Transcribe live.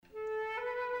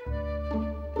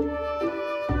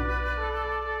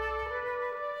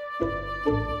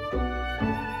Well,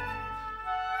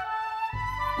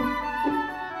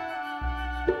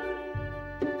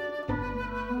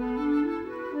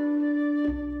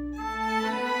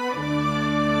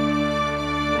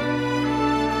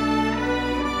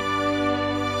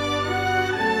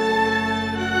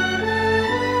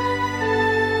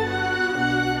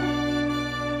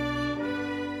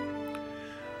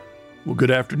 good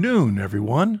afternoon,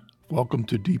 everyone. Welcome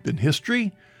to Deep in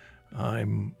History.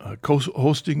 I'm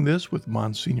co-hosting this with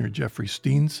Monsignor Jeffrey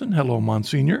Steenson. Hello,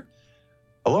 Monsignor.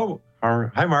 Hello.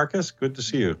 Hi, Marcus. Good to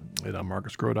see you. And I'm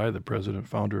Marcus Grodi, the president and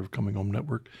founder of Coming Home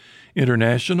Network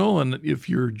International. And if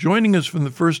you're joining us from the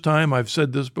first time, I've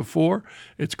said this before,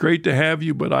 it's great to have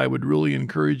you, but I would really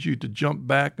encourage you to jump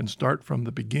back and start from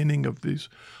the beginning of these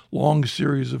long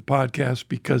series of podcasts,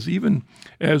 because even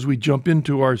as we jump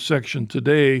into our section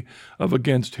today of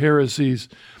Against Heresies,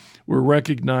 we're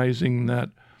recognizing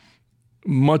that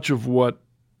much of what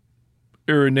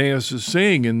Irenaeus is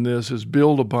saying in this is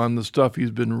built upon the stuff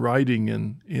he's been writing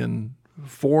in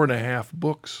 4.5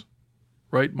 books,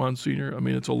 right, Monsignor? I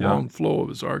mean, it's a long flow of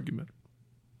his argument.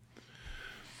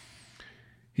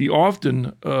 He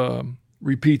often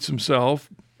repeats himself,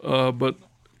 but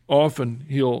often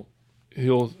he'll,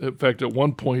 in fact, at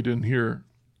one point in here,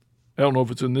 I don't know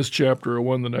if it's in this chapter or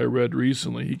one that I read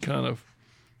recently, he kind of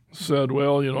said,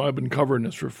 well, I've been covering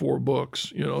this for 4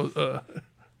 books,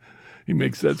 He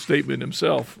makes that statement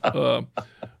himself. It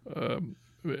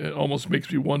almost makes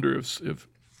me wonder if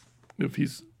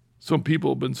he's. Some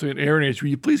people have been saying, Irenaeus,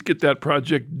 will you please get that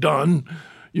project done?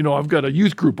 I've got a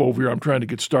youth group over here I'm trying to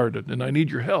get started, and I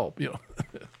need your help.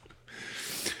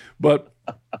 But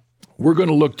we're going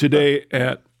to look today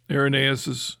at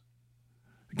Irenaeus's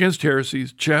Against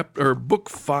Heresies, book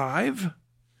 5,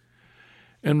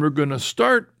 and we're going to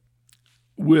start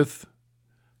with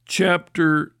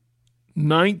chapter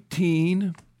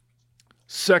 19,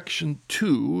 section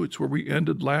 2. It's where we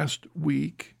ended last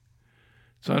week.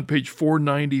 It's on page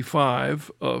 495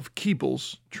 of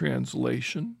Keeble's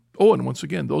translation. Oh, and once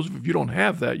again, those of you who don't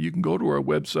have that, you can go to our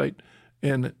website,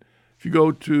 and if you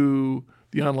go to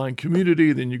the online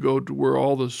community, then you go to where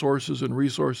all the sources and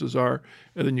resources are,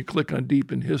 and then you click on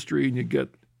Deep in History,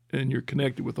 and you're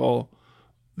connected with all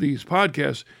these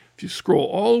podcasts. If you scroll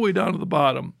all the way down to the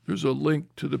bottom, there's a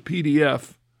link to the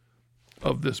PDF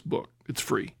of this book. It's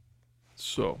free.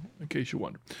 So, in case you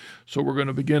wonder. So we're going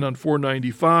to begin on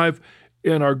 495,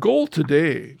 and our goal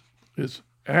today is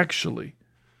actually,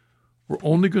 we're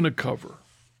only going to cover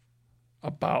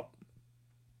about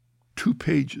 2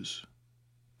 pages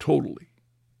totally.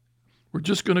 We're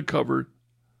just going to cover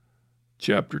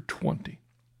chapter 20.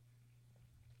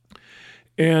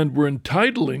 And we're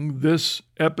entitling this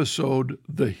episode,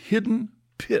 The Hidden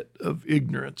Pit of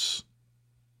Ignorance.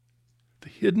 The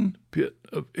Hidden Pit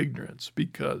of Ignorance,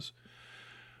 because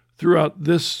throughout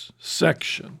this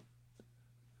section,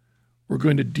 we're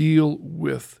going to deal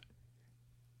with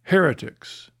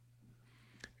heretics,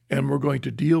 and we're going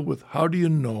to deal with how do you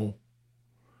know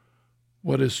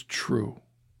what is true.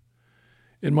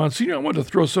 And Monsignor, I want to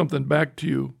throw something back to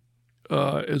you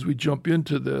as we jump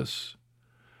into this,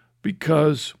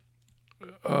 because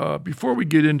before we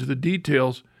get into the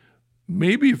details,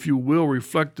 maybe if you will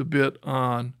reflect a bit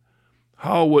on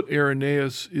how what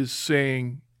Irenaeus is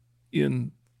saying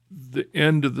in the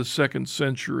end of the 2nd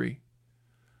century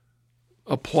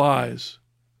applies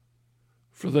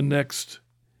for the next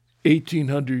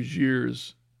 1800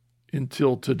 years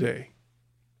until today.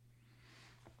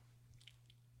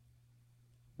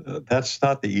 That's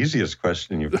not the easiest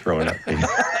question you've thrown at me.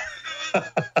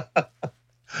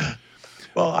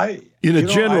 Well, in a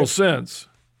general sense.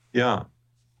 Yeah.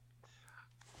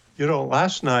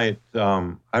 Last night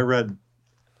I read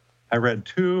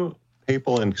 2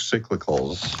 papal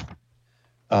encyclicals,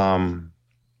 kind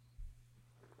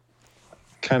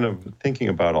of thinking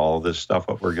about all of this stuff,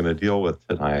 what we're going to deal with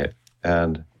tonight.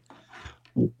 And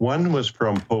one was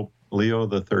from Pope Leo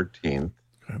XIII.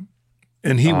 Okay.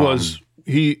 And he was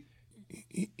the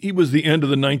end of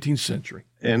the 19th century.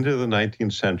 End of the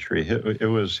 19th century. It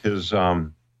was his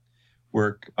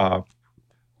work,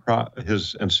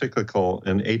 his encyclical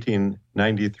in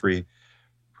 1893,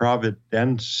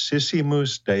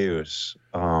 Providentissimus Deus,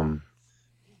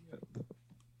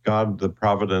 God, the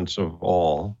providence of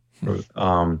all.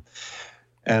 And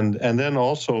then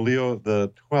also Leo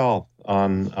the 12th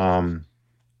on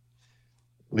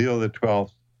Leo the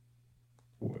 12th.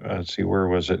 Let's see, where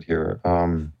was it here?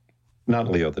 Not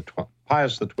Leo the 12th,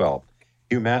 Pius the 12th,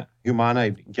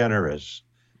 Humanae Generis.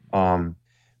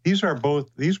 These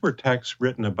were texts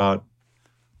written about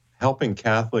helping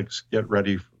Catholics get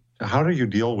ready. How do you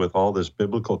deal with all this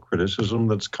biblical criticism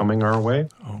that's coming our way?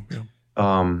 Oh, yeah.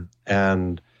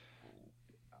 And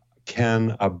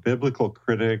can a biblical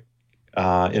critic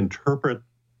interpret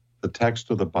the text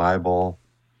of the Bible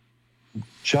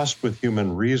just with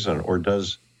human reason, or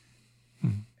does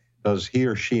he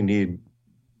or she need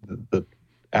the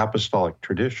apostolic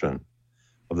tradition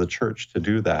of the church to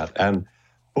do that? And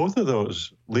both of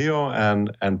those, Leo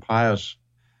and Pius,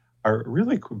 are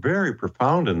really very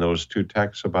profound in those two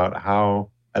texts about how,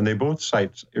 and they both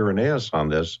cite Irenaeus on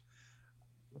this,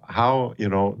 how,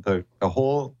 the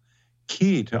whole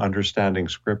key to understanding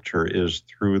Scripture is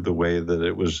through the way that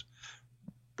it was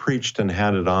preached and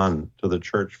handed on to the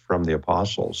church from the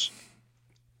apostles.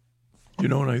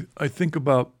 And I think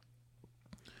about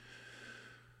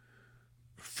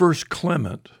First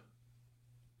Clement,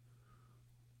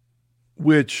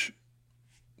 which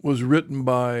was written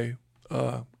by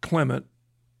Clement.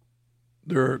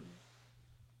 There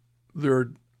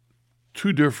are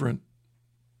two different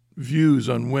views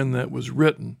on when that was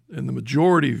written, and the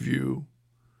majority view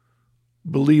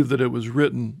believe that it was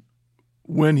written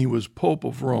when he was Pope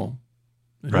of Rome.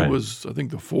 And right. He was, I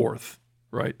think, the fourth,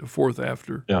 right? The fourth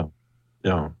after.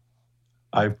 Yeah.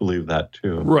 I believe that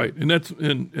too. Right, and that's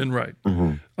right.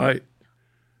 Mm-hmm.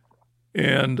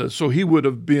 So he would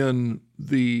have been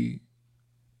the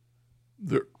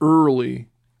early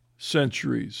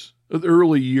centuries, the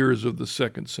early years of the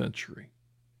 2nd century,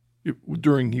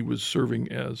 during he was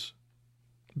serving as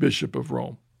Bishop of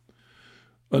Rome.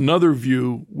 Another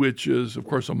view, which is, of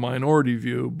course, a minority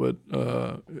view, but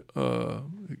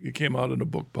it came out in a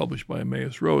book published by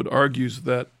Emmaus Road, argues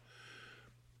that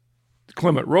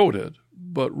Clement wrote it,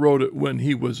 but wrote it when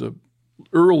he was a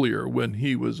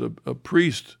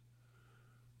priest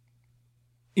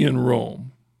in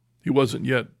Rome. He wasn't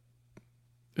yet,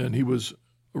 and he was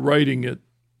writing it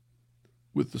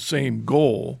with the same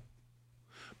goal.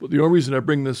 But the only reason I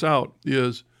bring this out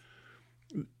is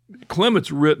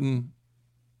Clement's written,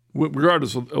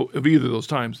 regardless of either of those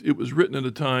times, it was written at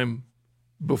a time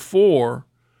before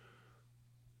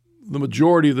the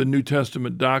majority of the New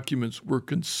Testament documents were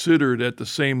considered at the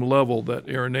same level that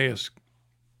Irenaeus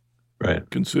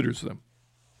considers them.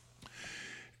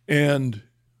 And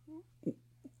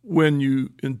when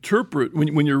you interpret,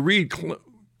 when you read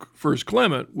First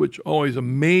Clement, which always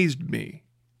amazed me,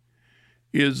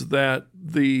 is that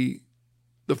the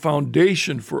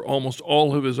foundation for almost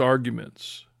all of his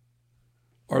arguments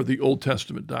are the Old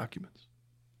Testament documents.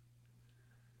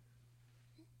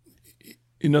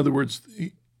 In other words,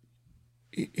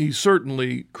 he's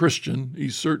certainly Christian.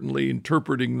 He's certainly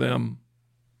interpreting them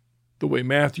the way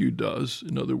Matthew does.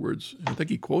 In other words, I think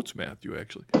he quotes Matthew,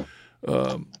 actually.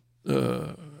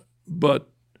 But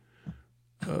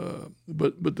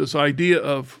this idea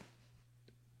of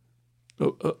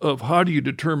how do you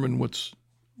determine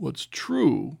what's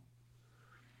true?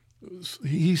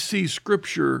 He sees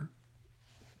Scripture,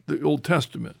 the Old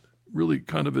Testament, really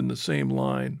kind of in the same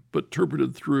line, but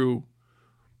interpreted through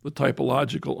the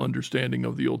typological understanding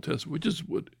of the Old Testament, which is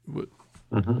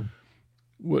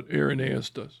what Irenaeus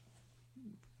does.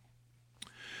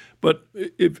 But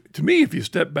if you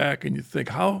step back and you think,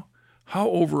 how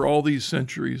over all these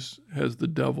centuries has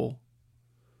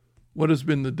what has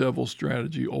been the devil's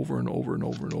strategy over and over and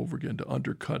over and over again to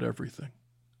undercut everything?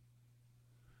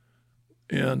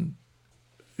 And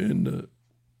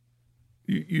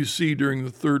you see during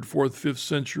the 3rd, 4th, 5th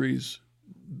centuries,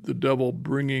 the devil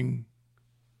bringing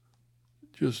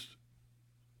just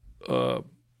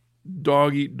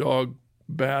dog-eat-dog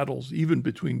battles, even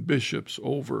between bishops,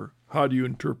 over how do you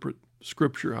interpret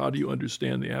Scripture, how do you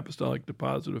understand the apostolic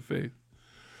deposit of faith.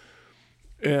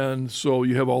 And so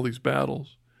you have all these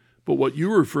battles. But what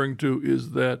you're referring to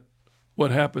is that what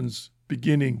happens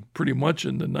beginning pretty much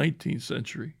in the 19th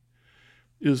century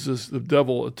is the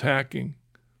devil attacking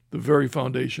the very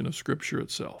foundation of Scripture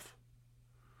itself.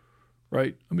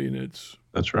 Right? I mean,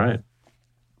 That's right.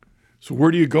 So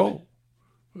where do you go?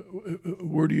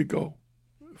 Where do you go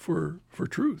for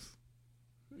truth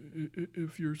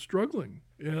if you're struggling?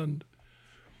 And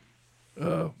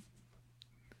I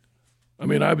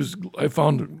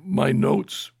found my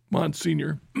notes,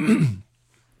 Monsignor,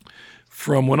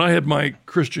 from when I had my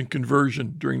Christian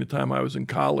conversion during the time I was in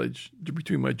college,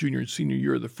 between my junior and senior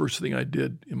year. The first thing I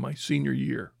did in my senior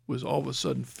year was all of a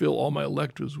sudden fill all my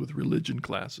electives with religion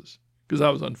classes because I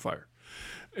was on fire.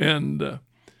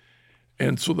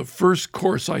 And so the first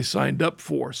course I signed up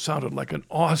for sounded like an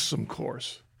awesome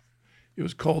course. It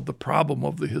was called The Problem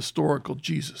of the Historical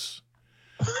Jesus.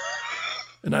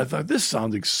 And I thought, this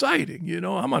sounds exciting.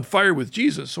 I'm on fire with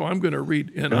Jesus, so I'm going to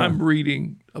read. And I'm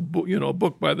reading a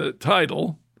book by the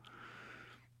title,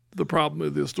 The Problem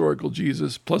of the Historical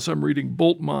Jesus, plus I'm reading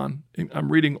Bultmann.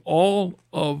 I'm reading all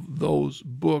of those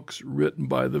books written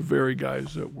by the very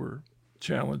guys that were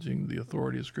challenging the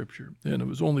authority of Scripture. And it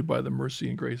was only by the mercy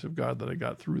and grace of God that I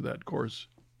got through that course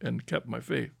and kept my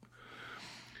faith.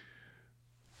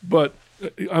 But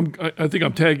I think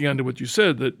I'm tagging on to what you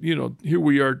said, that, here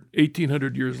we are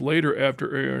 1,800 years later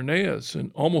after Irenaeus,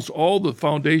 and almost all the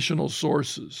foundational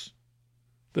sources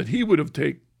that he would have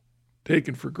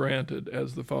taken for granted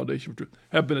as the foundation of truth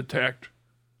have been attacked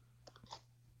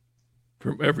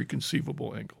from every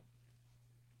conceivable angle.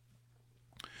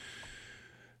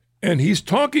 And he's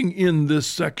talking in this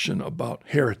section about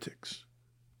heretics.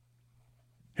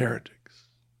 Heretics.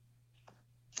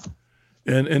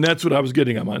 And that's what I was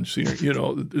getting at, Monsignor.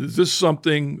 Is this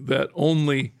something that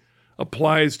only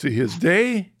applies to his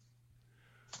day?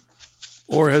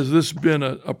 Or has this been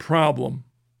a problem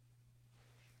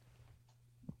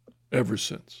ever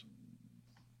since?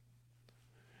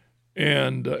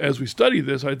 And as we study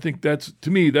this, I think that's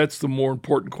the more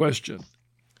important question.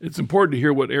 It's important to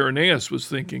hear what Irenaeus was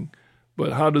thinking,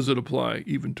 but how does it apply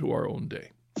even to our own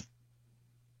day?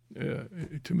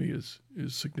 To me is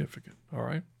significant. All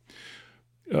right.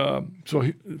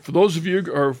 So for those of you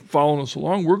who are following us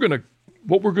along, what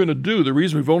we're going to do, the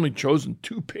reason we've only chosen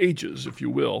 2 pages, if you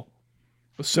will,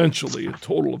 essentially a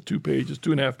total of 2 pages,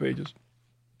 2.5 pages,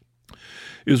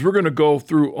 is we're going to go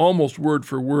through almost word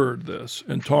for word this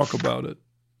and talk about it,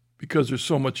 because there's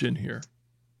so much in here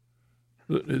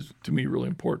that is, to me, really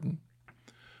important.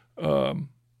 But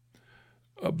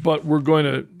we're going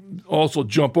to also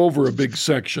jump over a big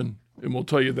section, and we'll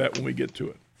tell you that when we get to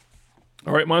it.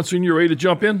 All right, Monsignor, you ready to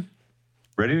jump in?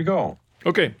 Ready to go.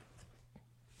 Okay.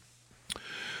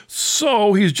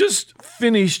 So he's just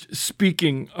finished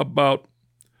speaking about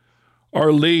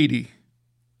Our Lady.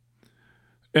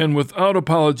 And without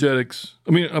apology,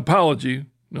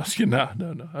 no,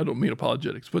 I don't mean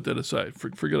apologetics. Put that aside.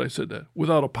 Forget I said that.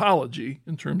 Without apology,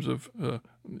 in terms of, the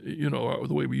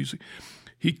way we use it,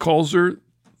 he calls her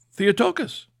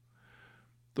Theotokos,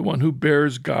 the one who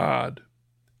bears God.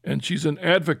 And she's an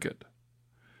advocate.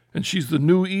 And she's the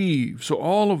new Eve. So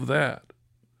all of that,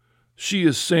 she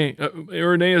is saying,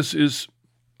 Irenaeus is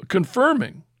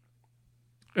confirming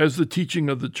as the teaching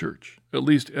of the church, at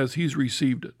least as he's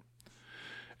received it.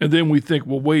 And then we think,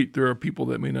 well, wait, there are people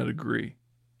that may not agree.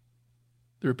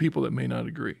 There are people that may not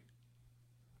agree.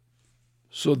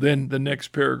 So then the next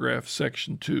paragraph,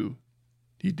 section 2,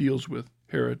 he deals with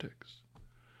heretics.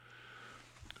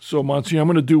 So, Monsignor, I'm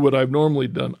going to do what I've normally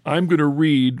done. I'm going to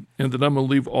read, and then I'm going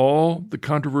to leave all the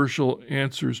controversial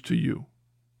answers to you.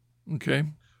 Okay?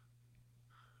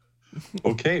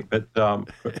 Okay, but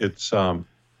it's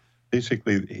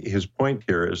basically his point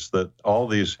here is that all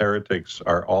these heretics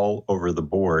are all over the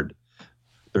board.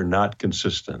 They're not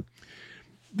consistent.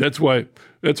 That's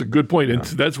a good point. And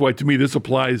that's why, to me, this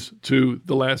applies to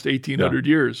the last 1,800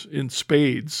 years in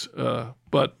spades.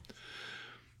 But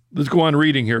let's go on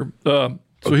reading here.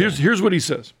 So here's what he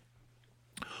says.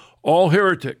 All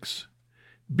heretics,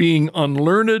 being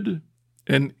unlearned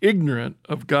and ignorant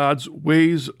of God's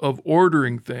ways of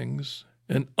ordering things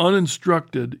and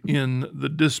uninstructed in the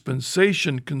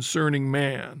dispensation concerning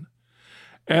man,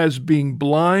 as being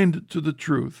blind to the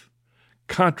truth,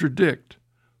 contradict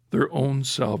their own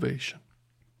salvation.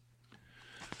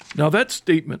 Now that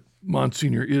statement,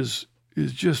 Monsignor, is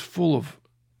just full of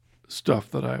stuff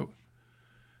that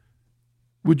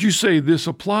would you say this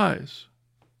applies,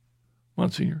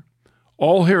 Monsignor?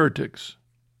 All heretics,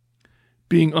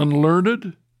 being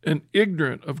unlearned and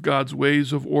ignorant of God's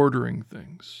ways of ordering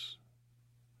things,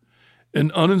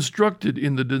 and uninstructed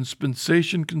in the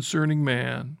dispensation concerning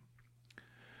man,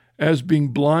 as being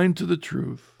blind to the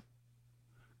truth,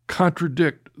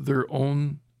 contradict their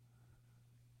own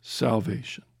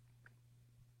salvation.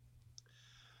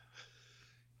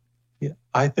 Yeah,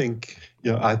 I think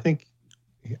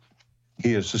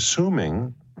he is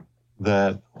assuming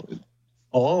that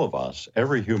all of us,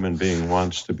 every human being,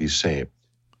 wants to be saved,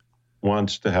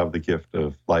 wants to have the gift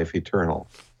of life eternal.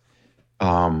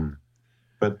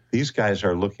 But these guys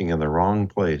are looking in the wrong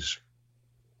place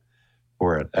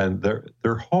for it. And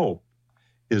their hope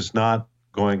is not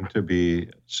going to be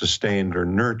sustained or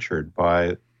nurtured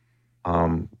by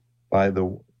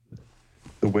the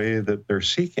way that they're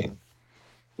seeking.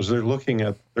 Because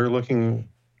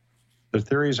their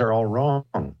theories are all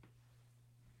wrong.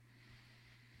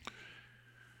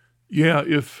 Yeah,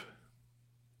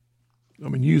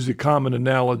 use a common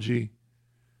analogy.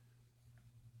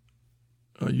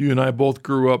 You and I both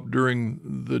grew up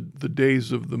during the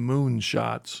days of the moon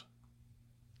shots,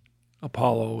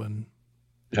 Apollo and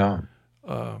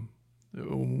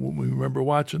We remember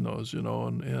watching those,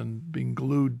 and being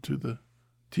glued to the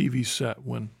TV set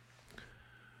when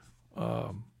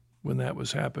that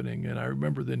was happening. And I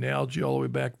remember the analogy all the way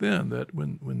back then that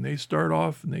when they start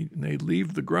off and they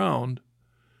leave the ground,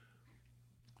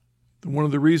 one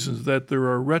of the reasons that there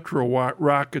are retro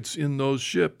rockets in those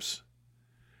ships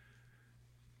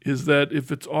is that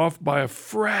if it's off by a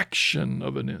fraction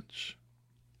of an inch,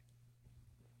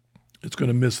 it's going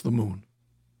to miss the moon.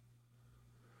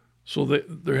 So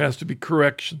there has to be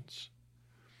corrections.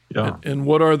 Yeah. And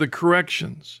what are the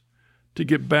corrections? To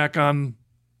get back on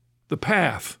the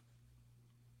path.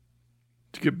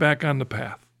 To get back on the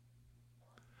path.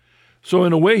 So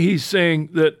in a way, he's saying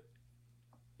that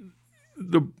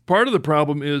the part of the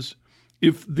problem is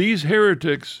if these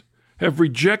heretics have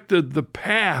rejected the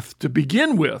path to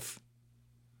begin with.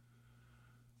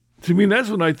 To me, that's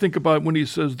when I think about when he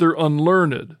says they're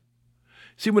unlearned.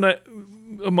 See,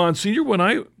 Monsignor, when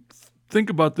I think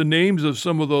about the names of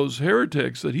some of those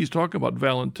heretics that he's talking about,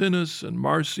 Valentinus and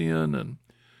Marcion, and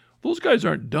those guys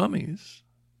aren't dummies.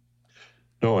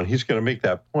 No, and he's going to make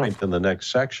that point in the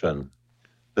next section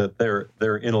that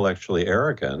they're intellectually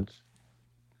arrogant.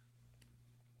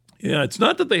 Yeah, it's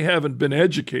not that they haven't been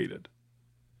educated.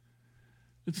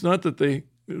 It's not that they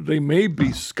may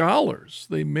be scholars.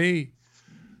 They may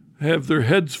have their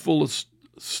heads full of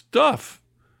stuff.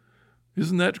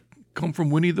 Isn't that come from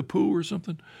Winnie the Pooh or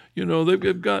something?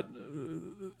 They've got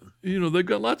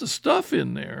lots of stuff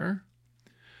in there,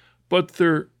 but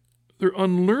they're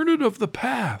unlearned of the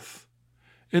path.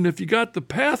 And if you got the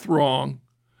path wrong,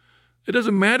 it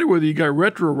doesn't matter whether you got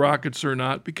retro rockets or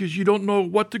not, because you don't know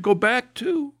what to go back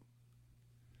to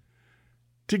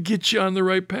get you on the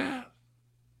right path.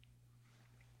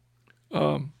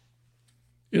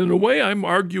 In a way, I'm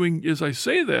arguing, as I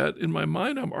say that, in my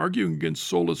mind, I'm arguing against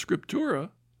sola scriptura.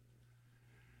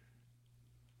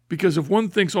 Because if one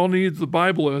thinks all needs the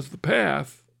Bible as the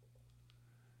path,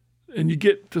 and you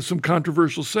get to some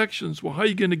controversial sections, well, how are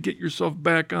you going to get yourself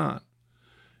back on?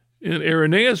 And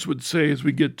Irenaeus would say, as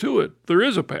we get to it, there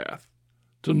is a path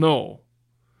to know.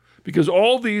 Because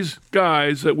all these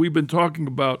guys that we've been talking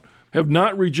about have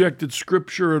not rejected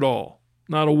Scripture at all.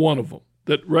 Not a one of them.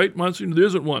 That, right, Monsignor? There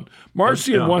isn't one.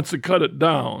 Marcion wants to cut it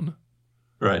down.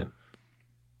 Right.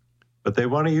 But they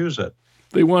want to use it.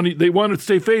 They want to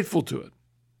stay faithful to it.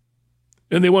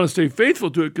 And they want to stay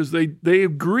faithful to it because they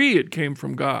agree it came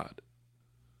from God.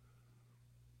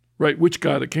 Right? Which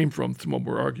God it came from, it's what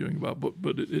we're arguing about.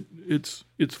 But it's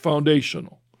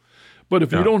foundational. But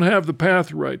if you don't have the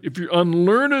path right, if you're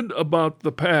unlearned about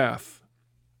the path,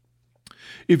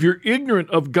 if you're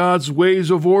ignorant of God's ways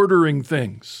of ordering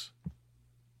things,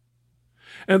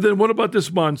 and then what about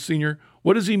this, Monsignor?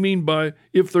 What does he mean by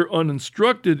if they're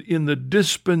uninstructed in the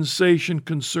dispensation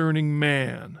concerning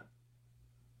man?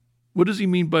 What does he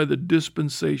mean by the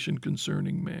dispensation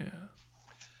concerning man?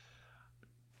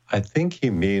 I think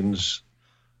he means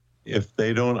if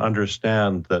they don't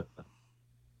understand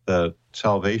that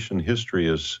salvation history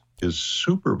is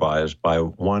supervised by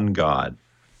one God,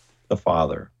 the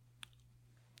Father.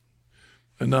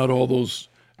 And not all those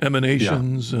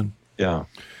emanations and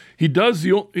He does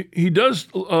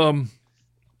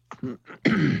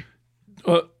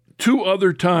two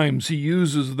other times he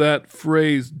uses that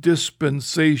phrase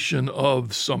dispensation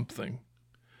of something.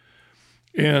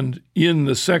 And in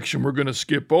the section we're going to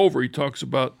skip over, he talks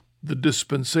about the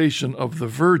dispensation of the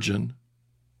virgin.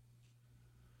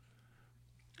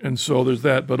 And so there's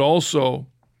that, but also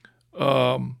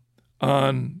on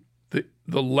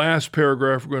the last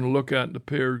paragraph we're going to look at, in the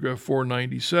paragraph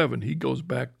 497, he goes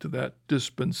back to that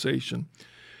dispensation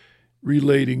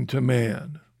relating to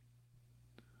man.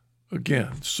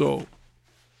 Again,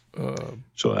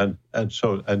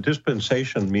 and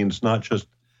dispensation means not just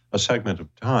a segment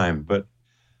of time, but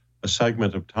a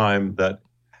segment of time that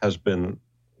has been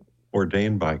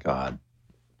ordained by God.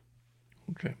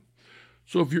 Okay.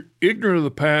 So if you're ignorant of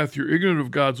the path, you're ignorant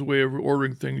of God's way of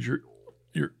ordering things, you're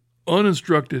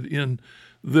uninstructed in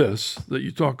this that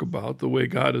you talk about, the way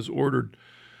God has ordered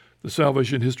the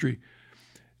salvation history,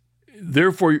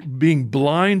 therefore being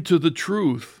blind to the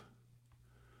truth,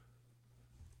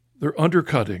 they're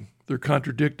undercutting, they're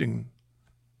contradicting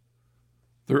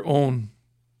their own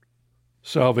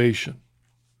salvation.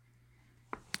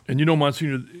 And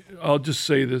Monsignor, I'll just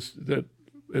say this, that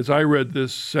as I read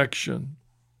this section,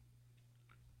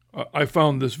 I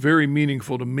found this very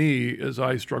meaningful to me as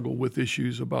I struggle with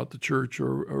issues about the church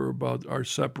or about our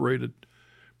separated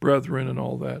brethren and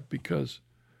all that, because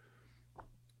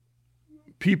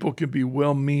people can be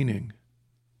well-meaning,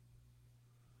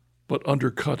 but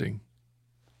undercutting,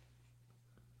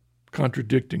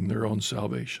 contradicting their own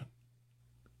salvation.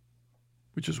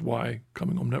 which is why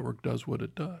Coming Home Network does what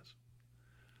it does.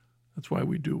 That's why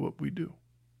we do what we do,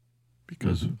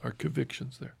 because of our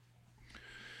convictions there.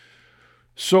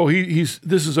 So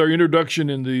this is our introduction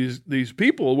in these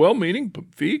people, well-meaning.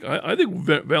 I think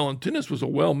Valentinus was a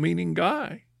well-meaning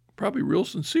guy, probably real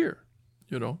sincere,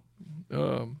 but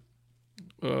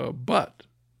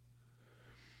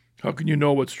how can you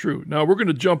know what's true? Now we're going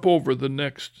to jump over the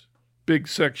next big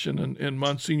section, and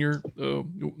Monsignor,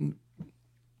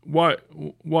 why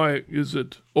is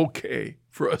it okay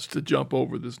for us to jump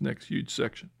over this next huge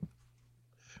section?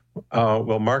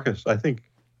 Well, Marcus, I think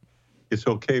it's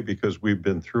okay because we've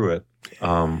been through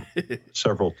it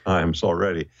several times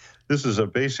already. This is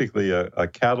basically a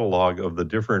catalog of the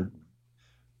different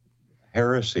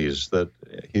heresies that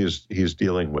he's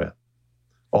dealing with,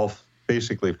 all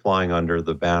basically flying under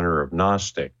the banner of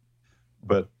Gnostic.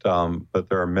 But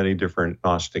there are many different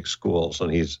Gnostic schools,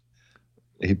 and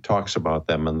he talks about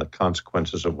them and the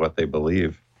consequences of what they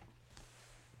believe.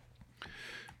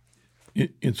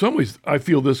 In some ways, I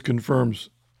feel this confirms,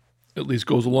 at least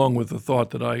goes along with the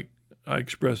thought that I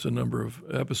expressed a number of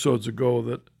episodes ago,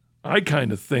 that I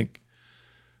kind of think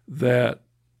that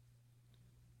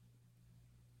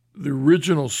the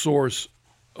original source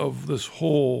of this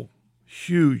whole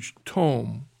huge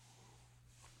tome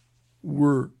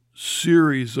were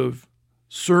series of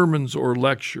sermons or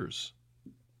lectures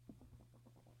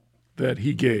that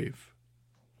he gave,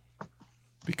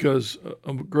 because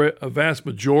a vast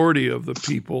majority of the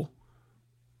people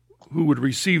who would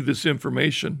receive this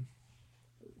information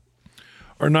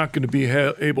are not going to be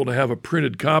able to have a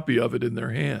printed copy of it in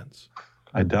their hands.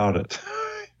 I doubt it.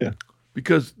 Yeah.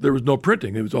 Because there was no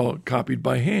printing. It was all copied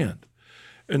by hand.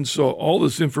 And so all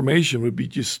this information would be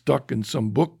just stuck in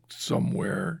some book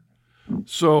somewhere.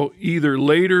 So either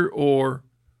later or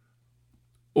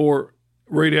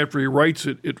right after he writes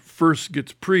it, it first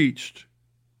gets preached.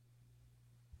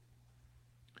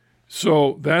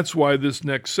 So that's why this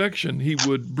next section, he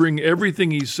would bring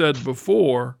everything he said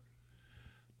before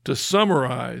to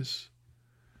summarize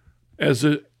as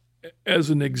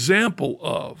an example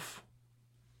of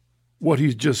what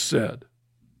he's just said.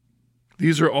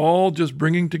 These are all just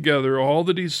bringing together all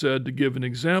that he said to give an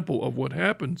example of what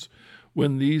happens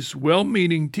when these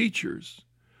well-meaning teachers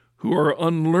who are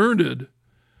unlearned,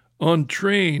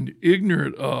 untrained,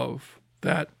 ignorant of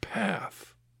that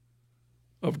path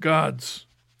of God's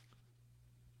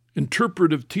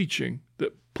interpretive teaching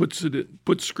that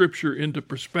puts Scripture into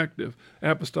perspective,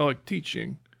 apostolic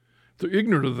teaching. If they're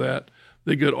ignorant of that,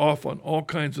 they get off on all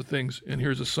kinds of things, and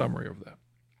here's a summary of that.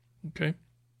 Okay?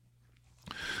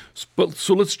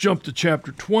 So let's jump to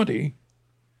chapter 20,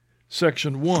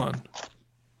 section 1.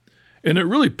 And it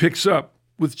really picks up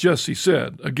with Jesse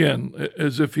said, again,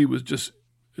 as if he was just,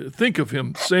 think of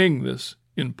him saying this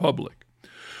in public.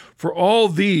 For all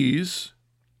these,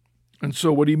 and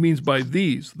so what he means by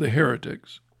these, the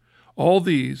heretics, all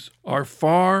these are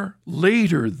far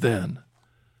later than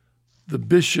the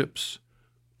bishops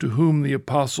to whom the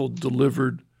apostle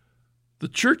delivered the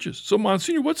churches. So,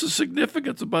 Monsignor, what's the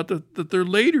significance about that they're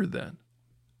later than?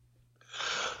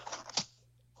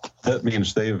 That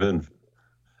means they've invented,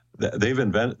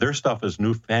 their stuff is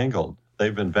newfangled.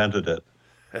 They've invented it.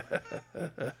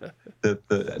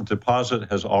 The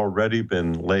deposit has already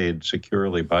been laid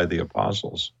securely by the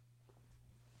apostles.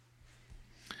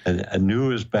 And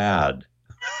new is bad.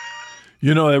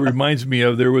 That reminds me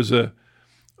of, there was a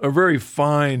very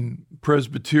fine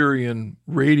Presbyterian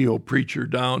radio preacher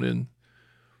down in,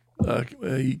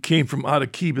 he came from out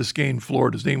of Key Biscayne,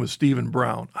 Florida. His name was Stephen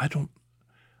Brown. I don't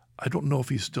know if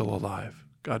he's still alive.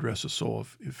 God rest his soul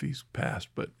if he's passed.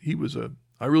 But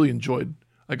I really enjoyed,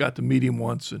 I got to meet him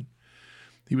once, and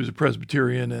he was a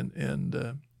Presbyterian,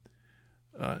 and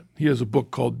he has a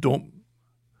book called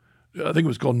I think it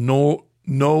was called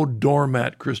No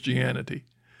Doormat Christianity.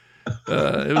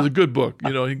 It was a good book,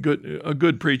 a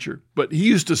good preacher. But he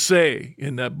used to say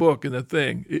in that book, in that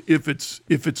thing, if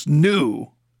it's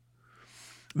new,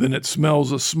 then it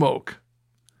smells of smoke.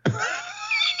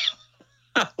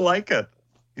 I like it.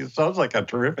 He sounds like a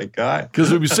terrific guy.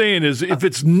 Because what he's saying is, if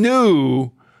it's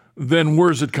new, then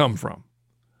where's it come from?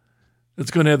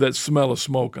 It's going to have that smell of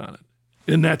smoke on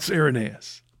it. And that's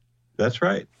Irenaeus. That's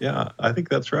right. Yeah, I think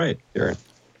that's right, Aaron.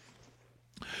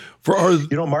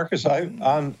 Marcus, I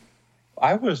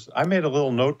made a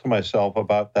little note to myself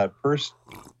about that first.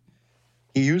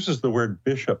 He uses the word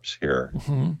bishops here,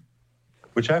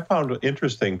 which I found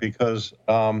interesting because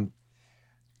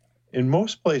in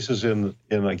most places in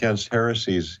Against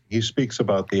Heresies, he speaks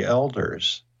about the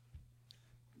elders.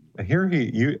 Here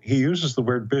he uses the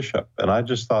word bishop, and I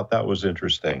just thought that was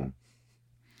interesting.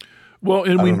 Well,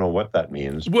 and I we don't know what that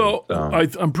means. well,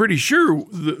 but, I'm pretty sure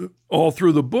all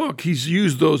through the book he's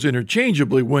used those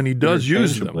interchangeably when he does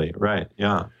use them. interchangeably, right?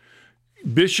 Yeah,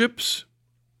 Bishops,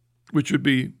 which would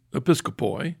be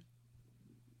episcopoi,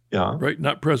 yeah. right?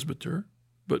 Not presbyter,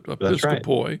 but That's right.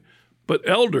 episcopoi. But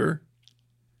elder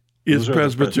is Those are the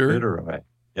presbyter. presbyteroi.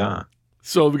 Yeah,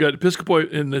 So we got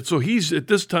episcopoi, and so he's at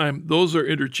this time, those are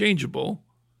interchangeable.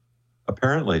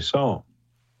 apparently so.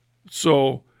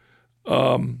 So,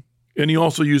 and he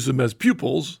also used them as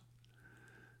pupils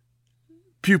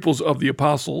of the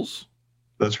apostles.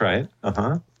 That's right.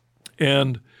 Uh-huh.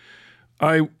 And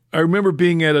I remember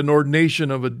being at an ordination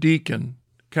of a deacon,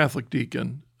 Catholic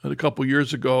deacon, a couple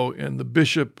years ago, and the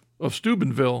bishop of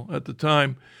Steubenville at the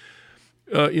time,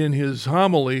 in his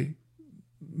homily,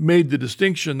 made the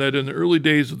distinction that in the early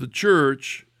days of the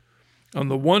church, on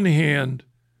the one hand,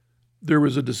 there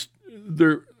was a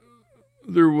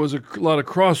lot of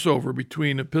crossover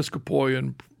between episcopoi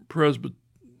and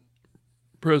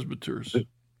presbyters.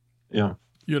 Yeah.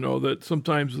 You know, that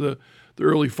sometimes the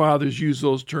early fathers used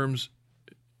those terms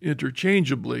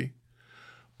interchangeably,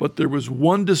 but there was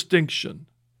one distinction.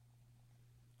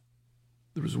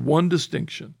 There was one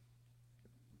distinction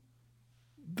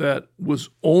that was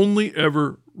only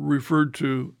ever referred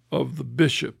to of the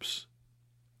bishops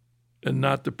and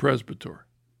not the presbyter.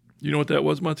 You know what that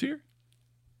was, Matir?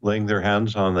 Laying their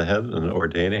hands on the head and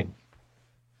ordaining.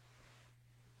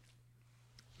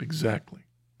 Exactly.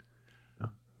 Yeah.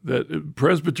 That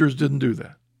presbyters didn't do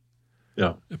that.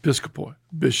 Yeah. Episcopoi,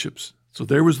 bishops. So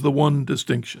there was the one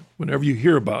distinction. Whenever you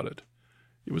hear about it,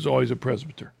 it was always a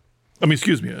presbyter. I mean,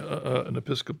 excuse me, an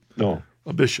episcopal. No.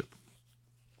 A bishop.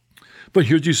 But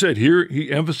here's you said, here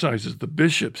he emphasizes the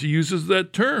bishops. He uses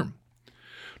that term.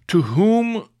 To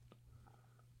whom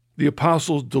the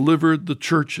apostles delivered the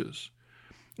churches.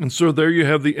 And so there you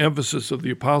have the emphasis of the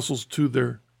apostles to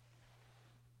their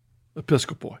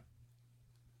episcopoi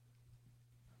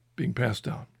being passed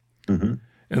down. Mm-hmm.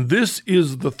 And this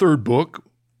is the third book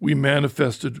we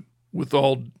manifested with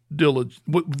all diligence.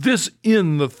 This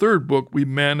in the third book we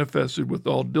manifested with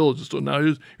all diligence. So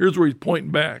now here's where he's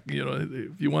pointing back. You know,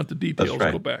 if you want the details,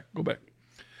 right. go back.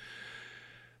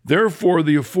 Therefore,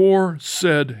 the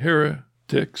aforesaid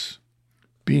heretics,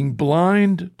 being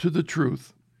blind to the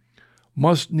truth,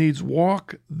 must needs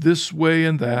walk this way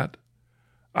and that,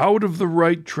 out of the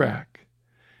right track.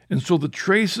 And so the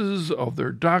traces of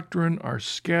their doctrine are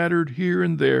scattered here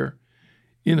and there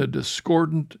in a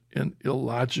discordant and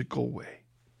illogical way.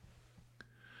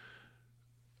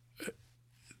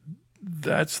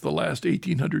 That's the last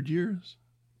 1,800 years.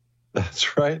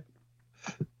 That's right.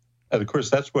 And of course,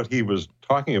 that's what he was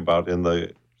talking about in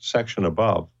the section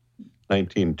above,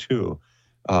 19.2.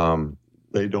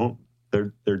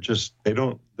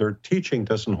 Their teaching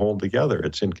doesn't hold together.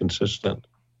 It's inconsistent.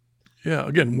 Yeah,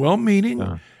 again,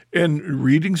 well-meaning and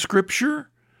reading Scripture,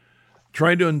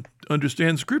 trying to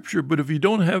understand Scripture, but if you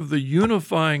don't have the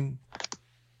unifying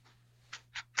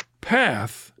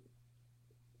path,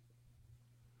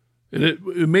 and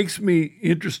it makes me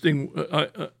interesting.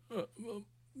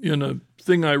 In a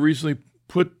thing I recently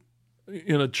put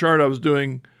in a chart I was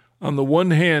doing, on the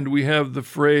one hand, we have the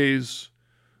phrase,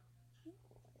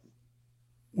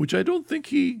 which I don't think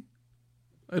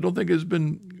has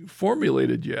been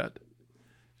formulated yet,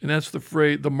 and that's the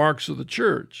phrase, the marks of the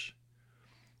church.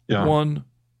 Yeah. One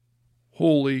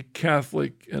holy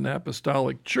Catholic and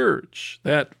apostolic church.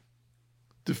 That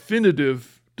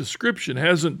definitive description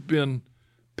hasn't been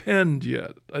penned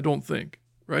yet, I don't think.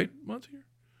 Right, Monsieur?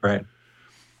 Right.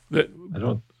 I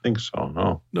don't think so,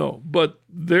 no. No, but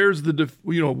there's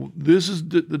this is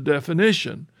the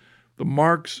definition, the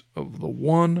marks of the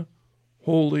one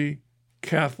holy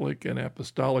Catholic and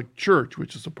apostolic church,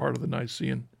 which is a part of the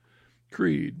Nicene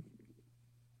Creed.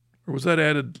 Or was that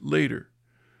added later?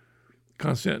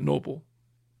 Constantinople.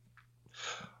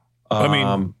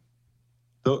 I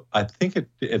think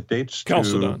it dates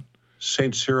Chalcedon. to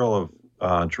St. Cyril of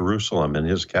Jerusalem in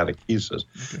his catechesis.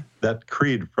 Okay. That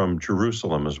creed from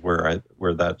Jerusalem is where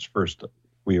that's first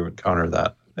we encounter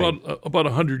that. About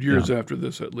 100 years after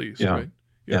this, at least, right?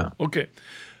 Yeah. Okay.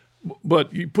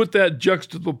 But you put that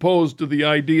juxtaposed to the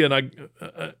idea, and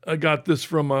I got this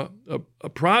from a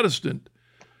Protestant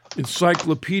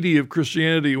encyclopedia of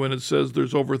Christianity when it says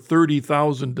there's over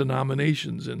 30,000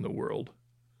 denominations in the world.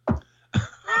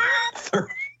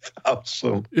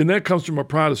 30,000. And that comes from a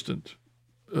Protestant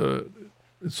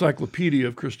encyclopedia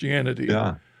of Christianity.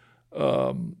 Yeah.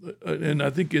 And I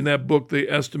think in that book they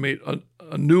estimate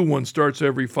a new one starts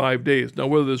every 5 days. Now,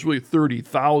 whether there's really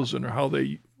 30,000 or how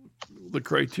the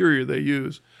criteria they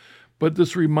use, but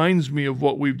this reminds me of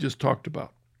what we've just talked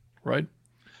about, right?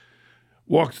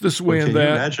 walks this way and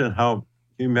that. Can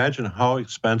you imagine how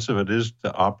expensive it is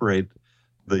to operate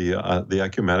the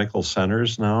ecumenical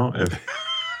centers now? If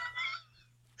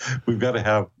we've got to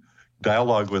have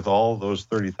dialogue with all those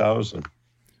 30,000.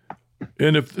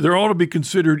 And if they're all to be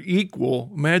considered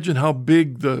equal, imagine how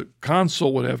big the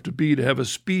console would have to have a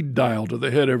speed dial to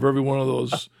the head of every one of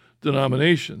those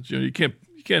denominations. You can't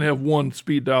have one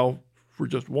speed dial for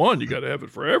just one. You got to have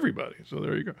it for everybody. So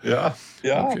there you go. Yeah.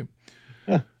 Okay.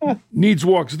 Needs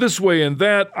walks this way and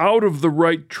that, out of the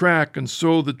right track, and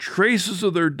so the traces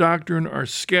of their doctrine are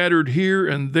scattered here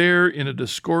and there in a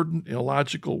discordant,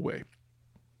 illogical way.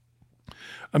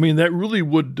 I mean, that really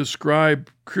would describe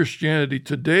Christianity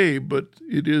today, but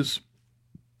it is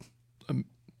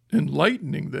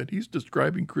enlightening that he's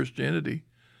describing Christianity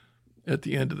at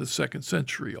the end of the 2nd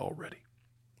century already.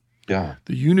 Yeah.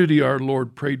 The unity our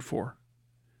Lord prayed for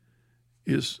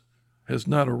has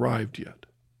not arrived yet,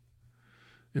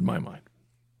 in my mind.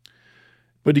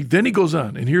 But then he goes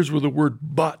on, and here's where the word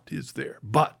but is there.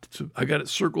 But. So I got it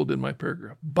circled in my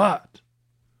paragraph. But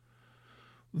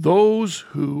those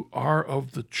who are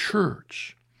of the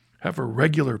church have a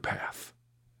regular path,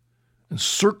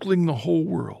 encircling the whole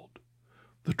world,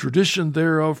 the tradition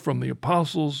thereof from the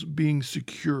apostles being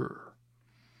secure,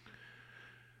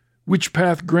 which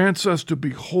path grants us to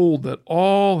behold that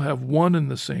all have one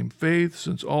and the same faith,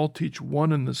 since all teach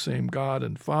one and the same God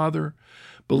and Father,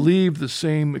 believe the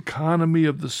same economy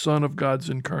of the Son of God's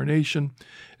incarnation,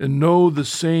 and know the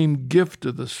same gift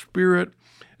of the Spirit,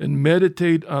 and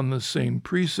meditate on the same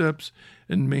precepts,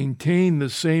 and maintain the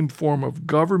same form of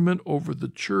government over the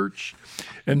church,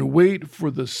 and wait for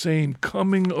the same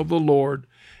coming of the Lord,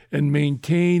 and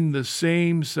maintain the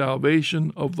same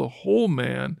salvation of the whole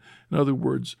man, in other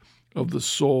words, of the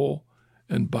soul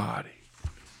and body.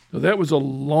 Now, that was a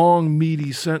long,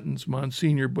 meaty sentence,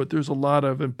 Monsignor, but there's a lot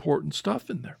of important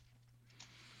stuff in there.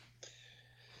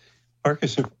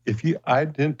 Marcus, I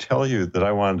didn't tell you that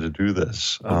I wanted to do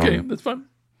this. Okay, that's fine.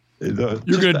 You're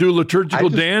going to do a liturgical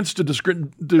dance to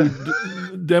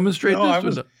demonstrate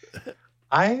this?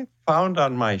 I found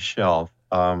on my shelf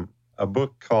a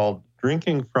book called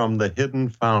Drinking from the Hidden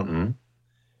Fountain,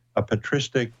 a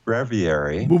patristic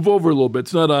breviary. Move over a little bit.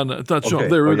 It's not on. It's not showing.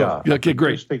 There we go. Yeah, okay,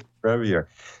 great. Patristic breviary.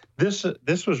 This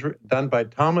was done by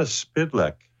Thomas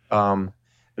Spidlick, and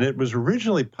it was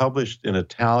originally published in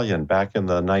Italian back in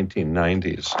the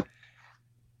 1990s.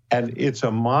 And it's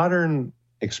a modern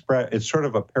it's sort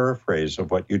of a paraphrase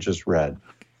of what you just read.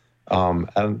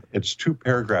 And it's 2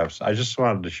 paragraphs. I just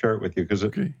wanted to share it with you because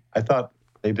I thought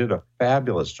they did a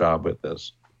fabulous job with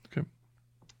this. Okay.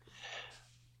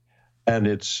 And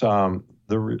it's the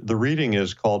reading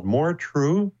is called More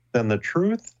True Than the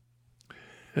Truth.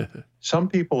 Some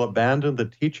people abandon the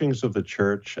teachings of the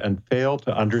church and fail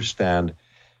to understand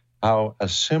how a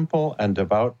simple and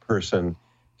devout person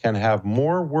can have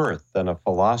more worth than a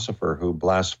philosopher who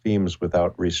blasphemes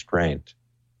without restraint.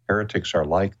 Heretics are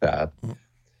like that.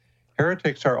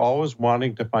 Heretics are always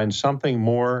wanting to find something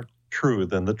more true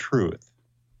than the truth.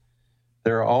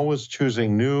 They're always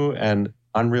choosing new and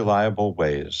unreliable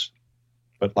ways.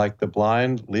 But like the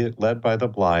blind, led by the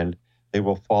blind, they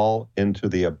will fall into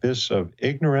the abyss of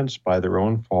ignorance by their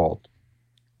own fault.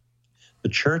 The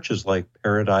church is like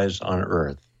paradise on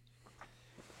earth.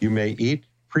 You may eat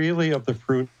freely of the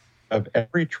fruit of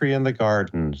every tree in the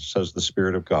garden, says the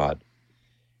Spirit of God.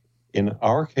 In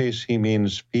our case, he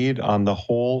means feed on the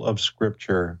whole of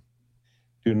Scripture.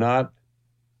 Do not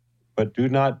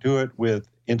do it with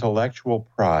intellectual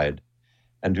pride,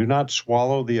 and do not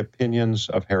swallow the opinions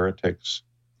of heretics.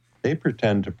 They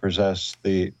pretend to possess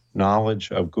the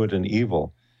knowledge of good and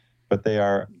evil, but they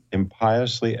are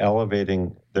impiously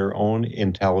elevating their own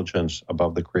intelligence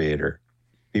above the Creator.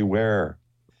 Beware.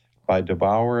 By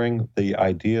devouring the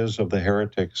ideas of the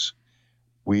heretics,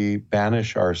 we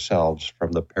banish ourselves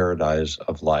from the paradise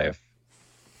of life.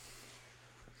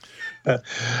 I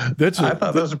thought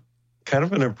that was kind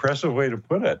of an impressive way to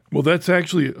put it. Well, that's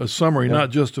actually a summary, not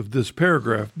just of this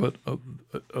paragraph, but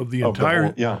of the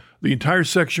entire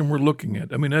section we're looking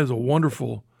at. I mean, that is a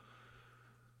wonderful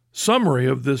summary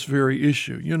of this very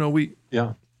issue. You know,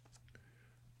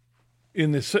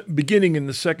 in the beginning in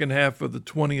the second half of the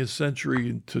 20th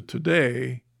century to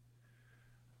today,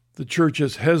 the church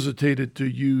has hesitated to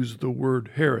use the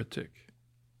word heretic.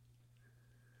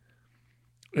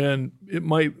 And it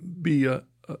might be a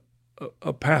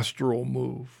pastoral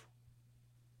move.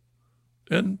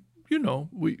 And, you know,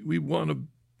 we want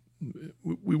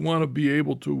to be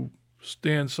able to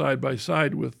stand side by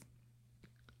side with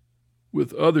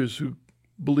others who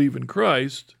believe in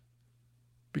Christ,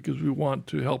 because we want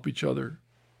to help each other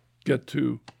get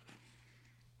to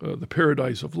the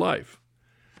paradise of life.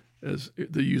 as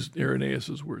they used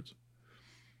Irenaeus' words.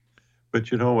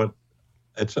 But you know what?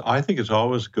 I think it's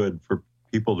always good for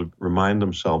people to remind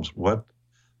themselves what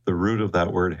the root of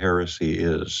that word heresy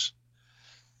is.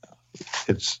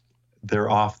 They're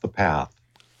off the path.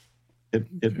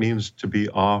 It means to be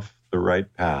off the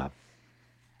right path.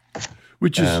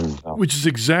 Which is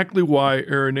exactly why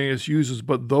Irenaeus uses,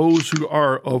 but those who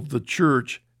are of the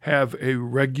church have a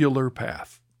regular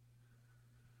path.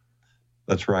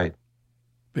 That's right.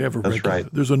 They have a That's regular.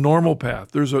 right. There's a normal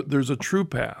path. There's a true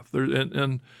path.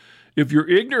 And if you're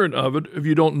ignorant of it, if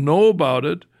you don't know about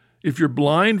it, if you're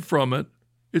blind from it,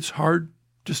 it's hard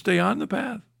to stay on the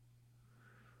path.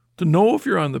 To know if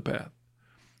you're on the path.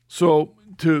 So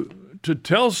to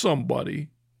tell somebody,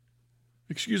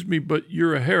 excuse me, but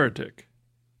you're a heretic.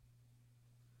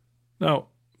 Now,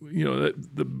 you know,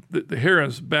 the hair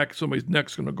on the back of somebody's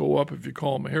neck's going to go up if you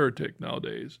call them a heretic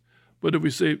nowadays. But if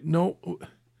we say, no,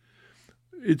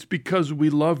 it's because we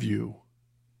love you.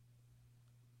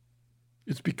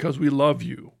 It's because we love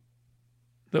you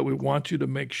that we want you to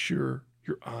make sure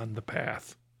you're on the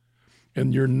path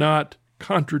and you're not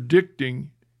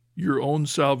contradicting your own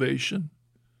salvation.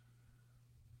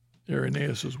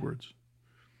 Irenaeus' words.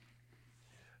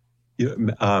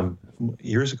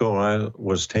 Years ago, when I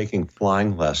was taking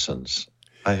flying lessons,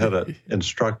 I had an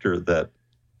instructor that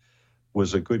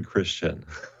was a good Christian.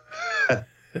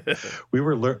 We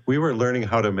were learning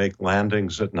how to make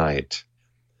landings at night,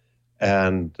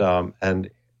 and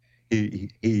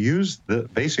he used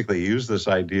this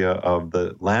idea of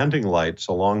the landing lights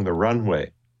along the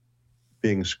runway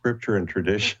being scripture and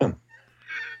tradition.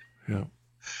 Yeah,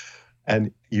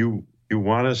 and you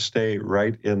want to stay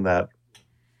right in that.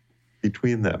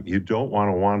 Between them. You don't want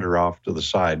to wander off to the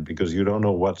side because you don't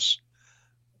know what's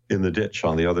in the ditch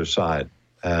on the other side.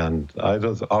 And I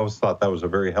always thought that was a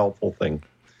very helpful thing.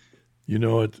 You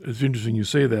know, it's interesting you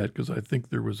say that because I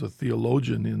think there was a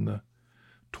theologian in the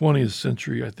 20th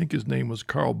century, I think his name was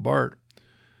Karl Barth,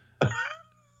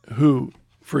 who,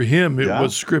 for him, it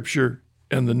was scripture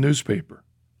and the newspaper.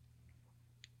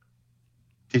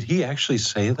 Did he actually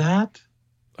say that?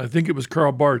 I think it was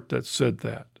Karl Barth that said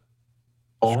that.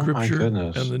 Scripture my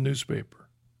goodness. And the newspaper.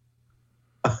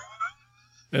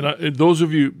 And those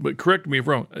of you, but correct me if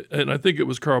wrong, and I think it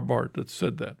was Karl Barth that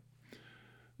said that.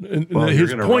 And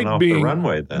his point being, the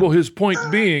runway, then. Well, his point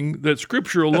being that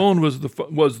Scripture alone was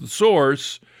the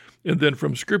source, and then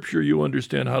from Scripture you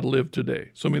understand how to live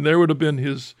today. So I mean, there would have been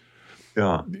his.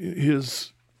 But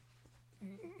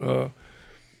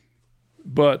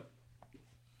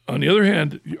on the other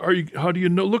hand, how do you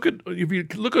know? If you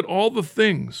look at all the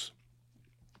things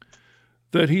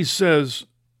that he says,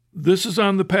 this is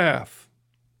on the path.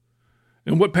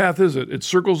 And what path is it? It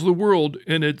circles the world,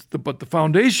 and but the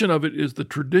foundation of it is the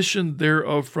tradition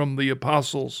thereof from the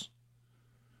apostles.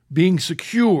 Being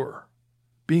secure.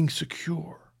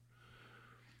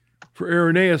 For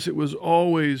Irenaeus, it was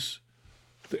always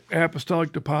the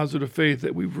apostolic deposit of faith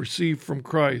that we've received from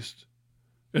Christ.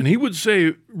 And he would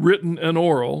say written and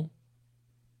oral.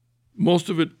 Most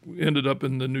of it ended up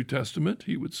in the New Testament,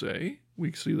 he would say.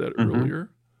 We see that earlier.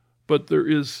 But there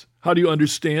is, how do you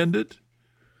understand it?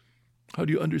 How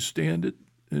do you understand it?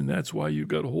 And that's why you've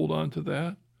got to hold on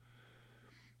to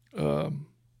that.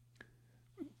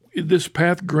 This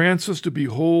path grants us to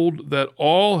behold that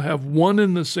all have one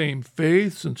and the same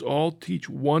faith, since all teach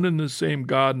one and the same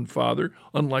God and Father,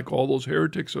 unlike all those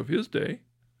heretics of his day.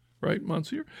 Right,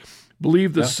 Monsignor?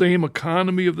 Believe the same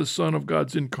economy of the Son of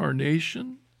God's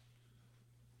incarnation.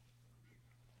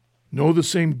 Know the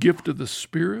same gift of the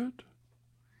Spirit,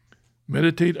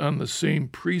 meditate on the same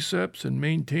precepts, and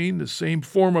maintain the same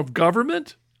form of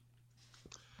government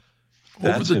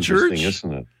That's over the church.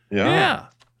 Isn't it? Yeah.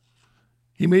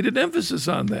 He made an emphasis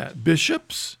on that.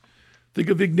 Bishops, think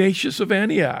of Ignatius of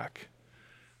Antioch,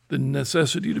 the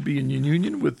necessity to be in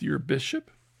union with your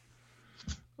bishop,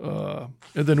 and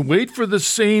then wait for the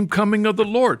same coming of the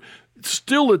Lord.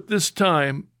 Still at this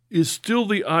time is still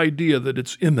the idea that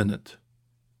it's imminent.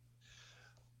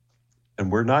 And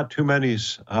we're not too many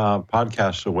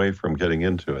podcasts away from getting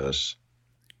into this.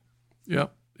 Yeah.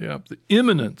 The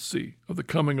imminency of the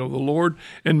coming of the Lord,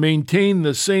 and maintain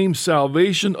the same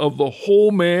salvation of the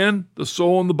whole man, the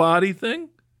soul and the body thing.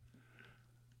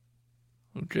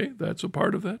 Okay, that's a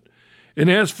part of that. And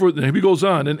he goes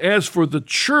on, and as for the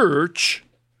church,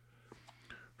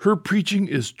 her preaching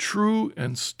is true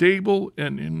and stable,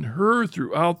 and in her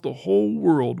throughout the whole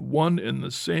world, one and the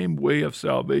same way of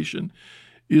salvation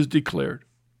is declared.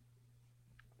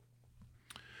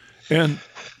 And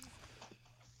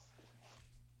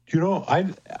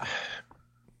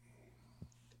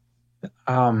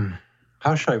how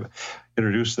should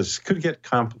introduce this. It could get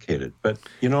complicated, but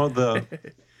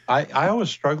I always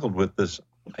struggled with this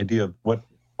idea of what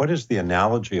is the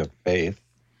analogy of faith,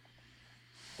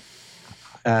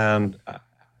 and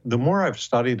the more I've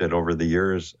studied it over the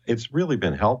years, it's really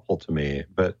been helpful to me.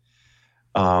 But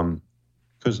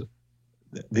because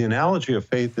the analogy of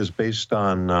faith is based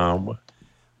on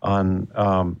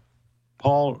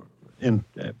Paul.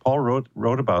 Paul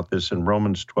wrote about this in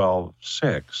Romans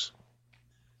 12:6.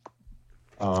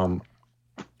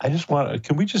 I just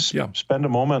can we just spend a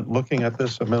moment looking at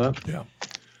this a minute? Yeah.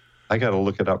 I got to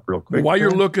look it up real quick. While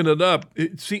you're looking it up,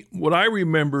 see what I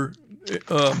remember,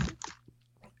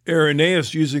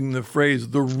 Irenaeus using the phrase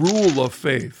 "the rule of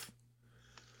faith,"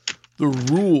 the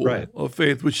rule of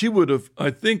faith, which he would have. I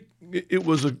think it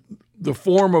was the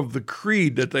form of the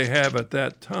creed that they have at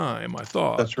that time. I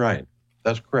thought that's right.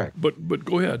 That's correct. But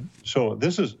go ahead. So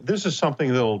this is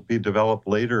something that'll be developed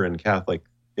later in Catholic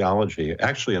theology,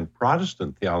 actually in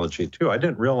Protestant theology too. I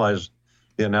didn't realize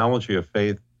the analogy of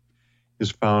faith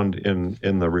is found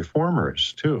in the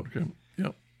Reformers too. Okay.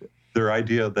 Yeah. Their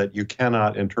idea that you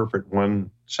cannot interpret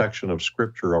one section of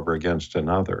Scripture over against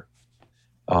another.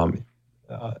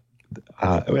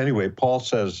 Anyway, Paul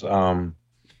says in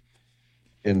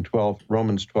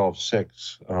Romans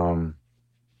 12:6.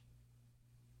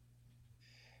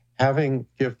 Having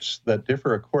gifts that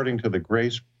differ according to the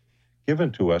grace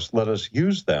given to us, let us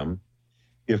use them,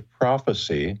 if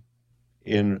prophecy,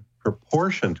 in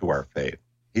proportion to our faith.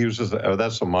 He uses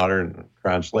that's a modern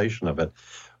translation of it,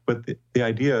 but the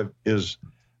idea is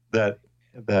that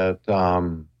the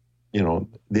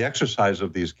exercise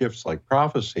of these gifts, like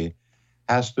prophecy,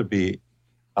 has to be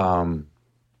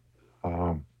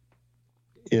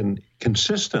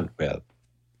consistent with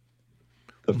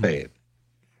the faith.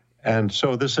 And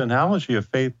so this analogy of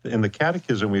faith in the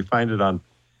Catechism, we find it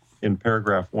in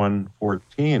paragraph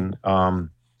 114.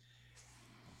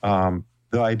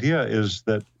 The idea is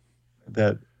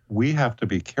that we have to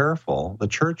be careful. The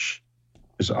Church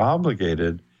is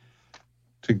obligated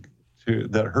to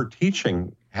that her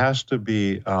teaching has to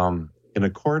be in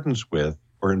accordance with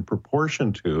or in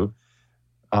proportion to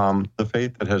the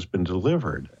faith that has been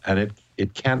delivered, and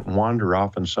it can't wander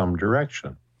off in some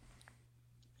direction.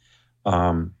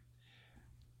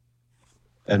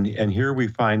 And here we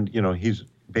find,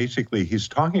 he's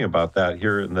talking about that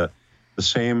here in the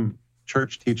same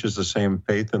Church teaches the same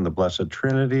faith in the Blessed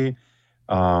Trinity,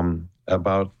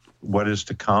 about what is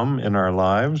to come in our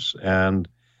lives, and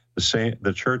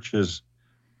the Church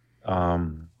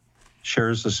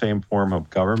shares the same form of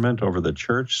government over the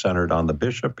Church, centered on the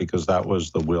bishop, because that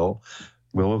was the will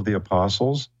of the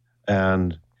apostles.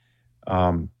 And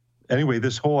anyway,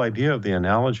 this whole idea of the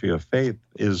analogy of faith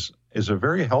is a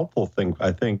very helpful thing,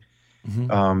 I think,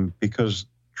 because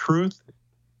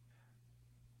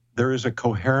there is a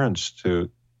coherence to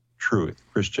truth,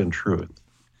 Christian truth.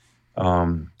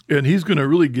 And he's going to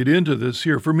really get into this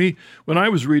here. For me, when I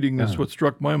was reading this, what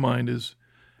struck my mind is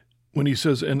when he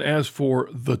says, and as for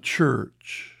the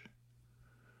church,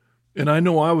 and I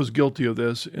know I was guilty of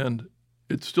this, and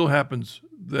it still happens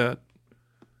that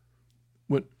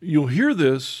when you'll hear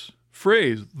this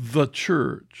phrase, the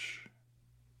church,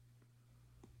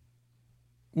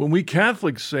 when we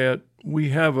Catholics say it,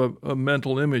 we have a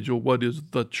mental image of what is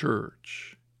the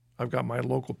church. I've got my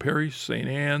local parish, St.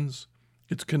 Anne's.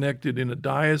 It's connected in a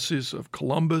diocese of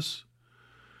Columbus.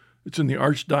 It's in the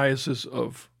Archdiocese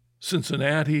of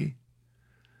Cincinnati.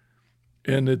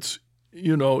 And it's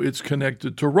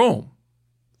connected to Rome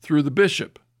through the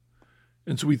bishop.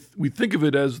 And so we think of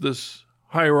it as this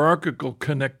hierarchical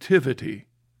connectivity,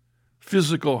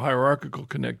 physical hierarchical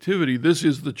connectivity. This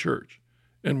is the church.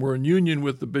 And we're in union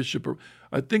with the bishop.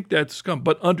 I think that's come.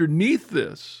 But underneath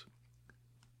this,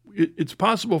 it's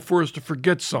possible for us to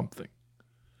forget something.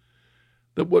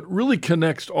 That what really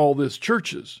connects all these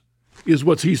churches is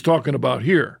what he's talking about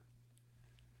here.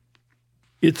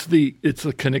 It's the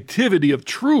connectivity of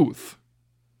truth.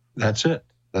 That's it.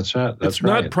 That's it. It's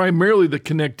right. Not primarily the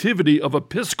connectivity of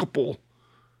episcopal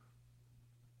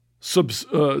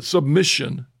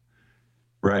submission.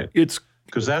 Right. It's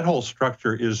because that whole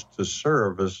structure is to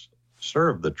serve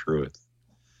the truth,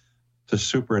 to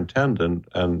superintend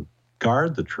and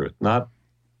guard the truth, not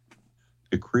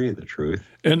decree the truth.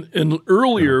 And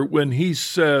earlier when he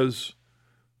says,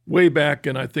 way back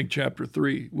in I think chapter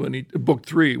 3, book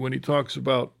 3, when he talks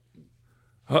about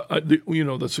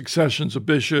the successions of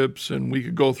bishops, and we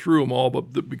could go through them all,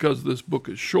 but because this book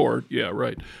is short,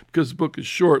 because the book is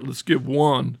short, let's give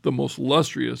one, the most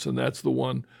illustrious, and that's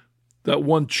that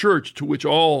one church to which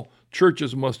all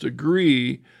churches must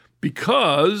agree,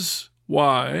 because,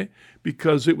 why?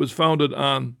 Because it was founded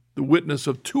on the witness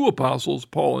of two apostles,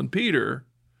 Paul and Peter.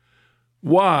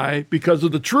 Why? Because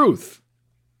of the truth.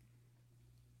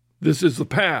 This is the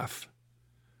path.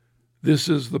 This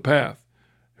is the path.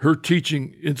 Her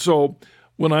teaching. And so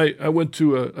when I went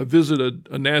to visit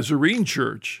a Nazarene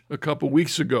church a couple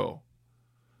weeks ago,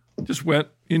 just went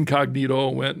incognito,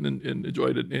 went and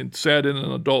enjoyed it, and sat in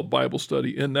an adult Bible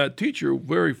study. And that teacher,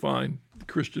 very fine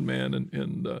Christian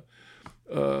man,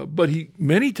 but he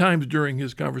many times during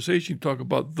his conversation he talked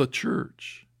about the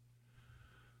church.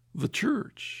 The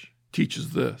church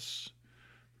teaches this,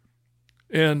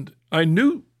 and I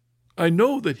know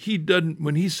that he doesn't.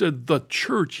 When he said the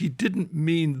church, he didn't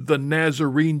mean the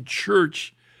Nazarene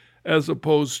church, as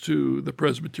opposed to the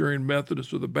Presbyterian,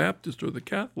 Methodist, or the Baptist, or the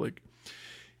Catholic.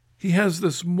 He has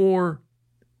this more,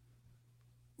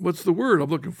 what's the word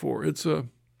I'm looking for? It's a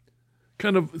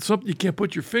kind of something you can't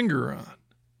put your finger on.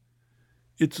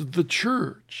 It's the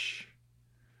church.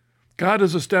 God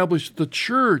has established the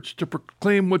church to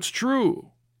proclaim what's true.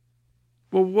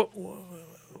 Well,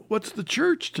 what's the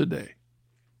church today?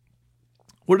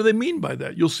 What do they mean by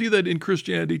that? You'll see that in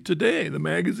Christianity Today, the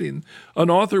magazine.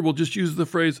 An author will just use the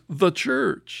phrase, the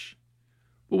church.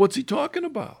 Well, what's he talking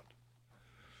about?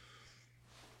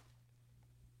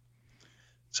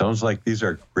 Sounds like these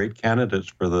are great candidates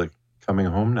for the Coming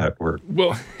Home Network.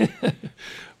 Well,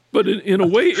 but in a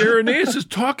way, Irenaeus is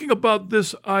talking about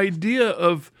this idea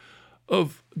of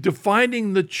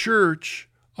defining the church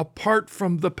apart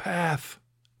from the path.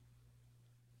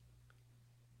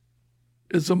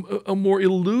 It's a more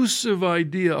elusive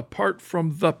idea apart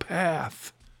from the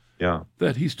path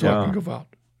that he's talking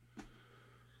about.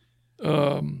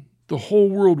 The whole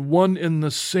world, one and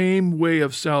the same way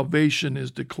of salvation is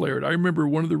declared. I remember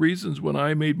one of the reasons when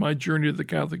I made my journey to the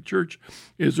Catholic Church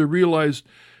is I realized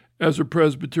as a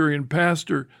Presbyterian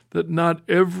pastor that not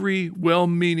every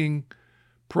well-meaning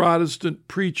Protestant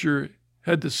preacher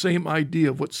had the same idea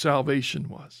of what salvation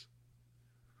was.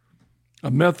 A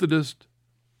Methodist,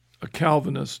 a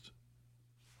Calvinist,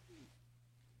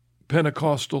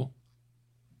 Pentecostal,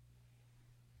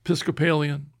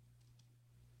 Episcopalian,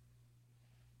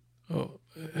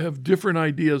 have different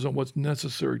ideas on what's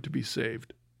necessary to be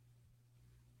saved.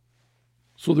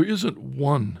 So there isn't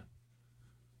one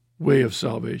way of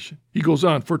salvation. He goes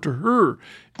on, for to her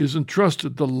is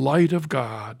entrusted the light of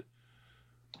God,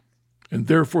 and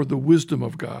therefore the wisdom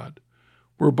of God,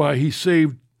 whereby he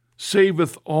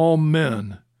saveth all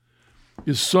men,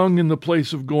 is sung in the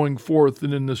place of going forth,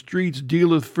 and in the streets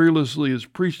dealeth fearlessly, is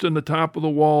preached on the top of the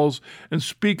walls, and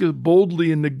speaketh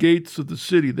boldly in the gates of the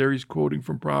city. There he's quoting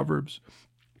from Proverbs.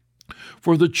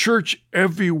 For the church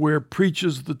everywhere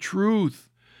preaches the truth,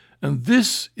 and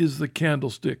this is the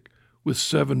candlestick with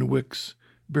 7 wicks,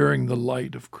 bearing the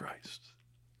light of Christ.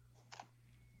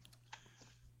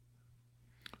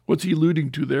 What's he alluding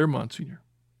to there, Monsignor?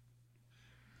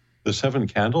 The 7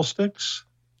 candlesticks?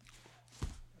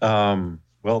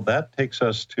 Well, that takes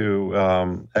us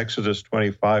to Exodus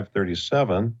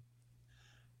 25:37.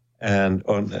 And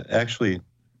actually,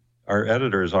 our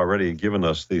editor has already given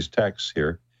us these texts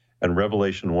here. And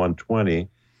Revelation 1:20,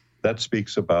 that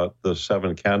speaks about the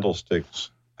 7 candlesticks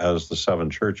as the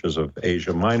 7 churches of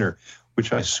Asia Minor,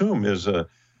 which I assume is a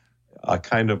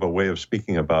kind of a way of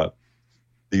speaking about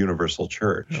the universal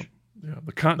church. Yeah,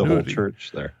 the continuity. The whole church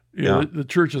there. Yeah, the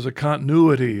church is a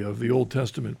continuity of the Old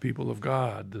Testament people of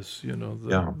God. This,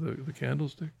 the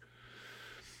candlestick.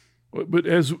 But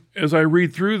as I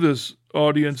read through this,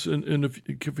 audience, and in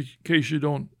case you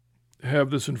don't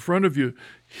have this in front of you,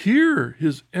 hear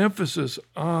his emphasis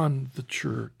on the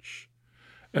church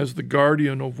as the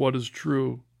guardian of what is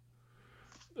true.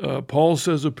 Paul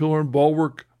says a pillar and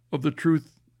bulwark of the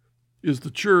truth is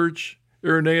the church.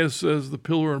 Irenaeus says the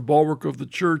pillar and bulwark of the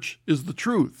church is the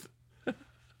truth.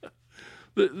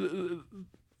 You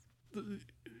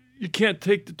can't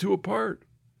take the two apart,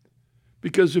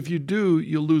 because if you do,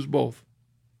 you'll lose both,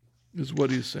 is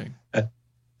what he's saying.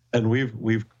 And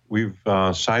we've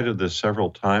cited this several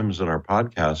times in our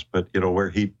podcast, but where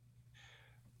he,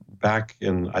 back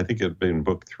in, I think it'd been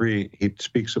book 3, he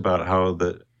speaks about how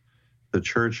the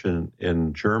church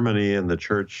in Germany and the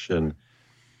church in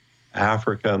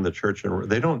Africa and the church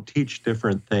they don't teach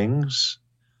different things.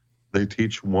 They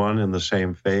teach one and the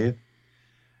same faith.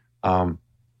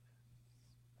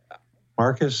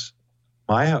 Marcus,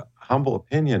 my humble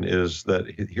opinion is that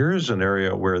here is an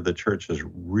area where the church has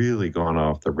really gone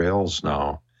off the rails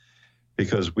now,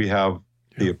 because we have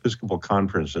the Episcopal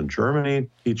Conference in Germany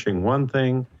teaching one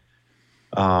thing.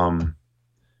 The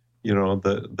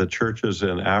churches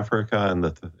in Africa and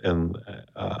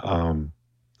the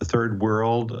third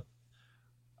world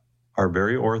are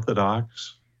very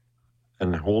orthodox,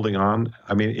 and holding on.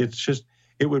 I mean,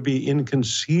 it would be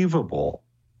inconceivable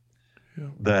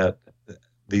that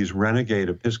these renegade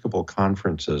Episcopal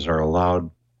conferences are allowed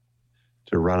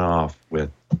to run off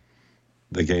with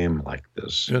the game like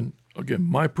this. And again,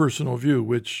 my personal view,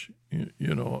 which,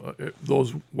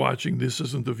 those watching, this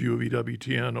isn't the view of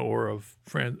EWTN or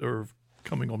of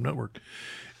Coming Home Network,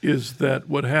 is that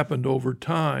what happened over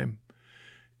time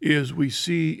is we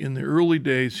see in the early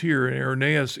days here in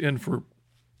Irenaeus and for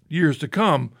years to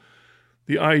come,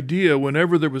 the idea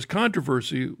whenever there was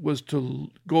controversy was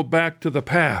to go back to the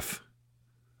path,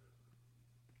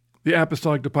 the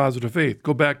apostolic deposit of faith,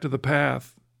 go back to the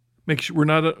path. Make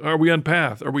sure are we on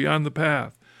path? Are we on the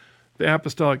path? The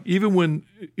apostolic, even when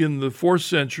in the 4th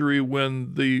century,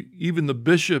 when even the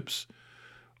bishops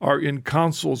are in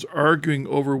councils arguing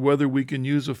over whether we can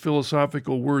use a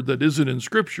philosophical word that isn't in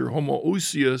Scripture,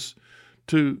 homoousios,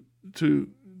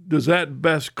 does that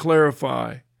best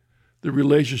clarify the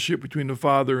relationship between the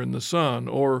Father and the Son,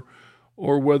 or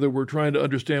whether we're trying to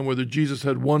understand whether Jesus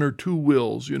had one or two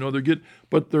wills?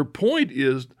 But their point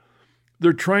is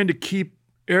they're trying to keep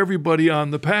everybody on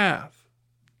the path.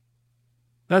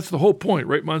 That's the whole point,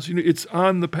 right, Monsignor? It's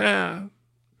on the path.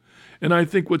 And I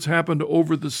think what's happened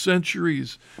over the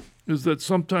centuries is that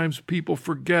sometimes people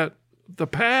forget the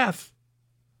path.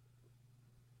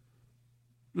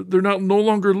 They're no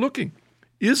longer looking.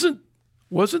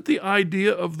 Wasn't the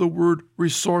idea of the word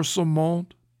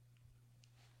ressourcement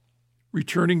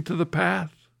returning to the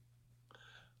path?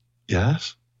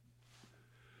 Yes.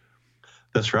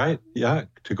 That's right. Yeah,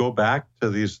 to go back to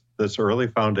this early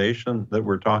foundation that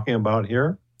we're talking about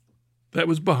here. That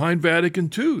was behind Vatican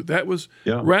II. That was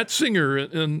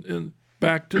Ratzinger and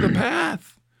back to the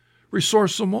path,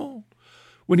 ressourcement.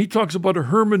 When he talks about a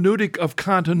hermeneutic of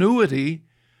continuity,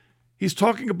 he's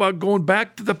talking about going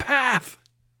back to the path.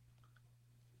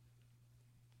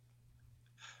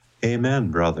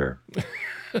 Amen, brother.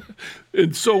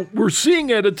 And so we're seeing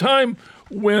at a time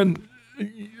when,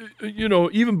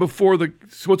 even before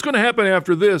so what's going to happen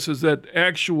after this is that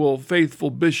actual faithful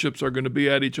bishops are going to be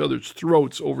at each other's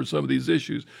throats over some of these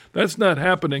issues. That's not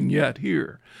happening yet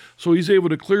here. So he's able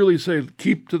to clearly say,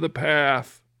 keep to the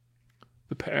path.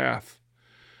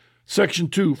 Section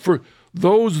 2, for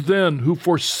those then who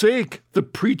forsake the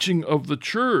preaching of the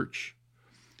church,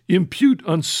 impute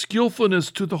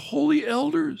unskillfulness to the holy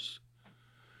elders,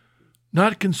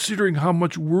 not considering how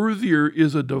much worthier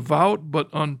is a devout but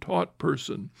untaught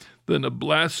person than a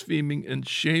blaspheming and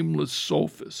shameless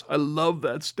sophist. I love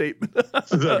that statement.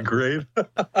 Isn't that great?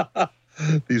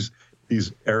 these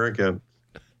arrogant,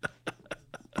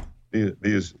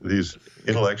 these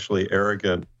intellectually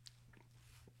arrogant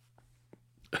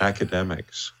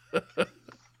academics.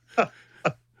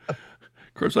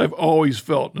 Of course, I've always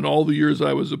felt in all the years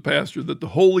I was a pastor that the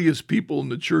holiest people in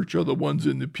the church are the ones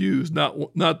in the pews,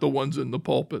 not the ones in the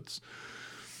pulpits.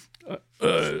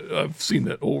 I've seen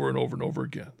that over and over and over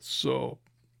again. So,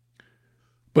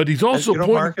 but he's also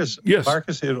Marcus. Yes,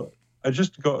 Marcus.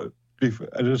 Just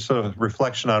a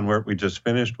reflection on what we just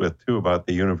finished with too about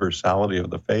the universality of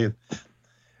the faith.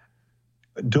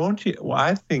 Don't you? Well,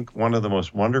 I think one of the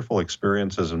most wonderful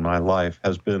experiences in my life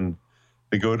has been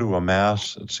to go to a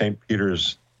mass at St.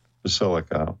 Peter's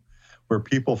Basilica, where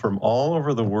people from all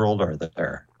over the world are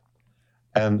there.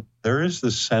 And there is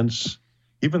this sense,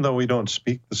 even though we don't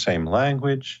speak the same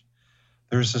language,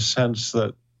 there's a sense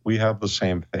that we have the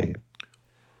same faith.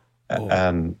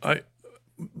 And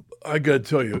I got to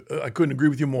tell you, I couldn't agree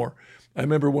with you more. I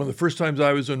remember one of the first times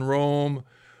I was in Rome,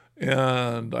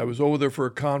 and I was over there for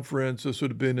a conference. This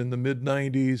would have been in the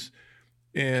mid-'90s,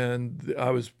 and I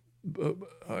was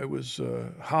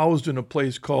housed in a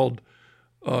place called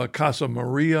Casa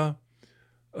Maria.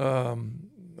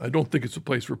 I don't think it's a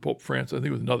place for Pope Francis. I think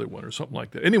it was another one or something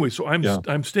like that. Anyway, so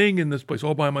I'm staying in this place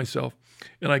all by myself,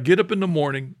 and I get up in the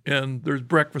morning, and there's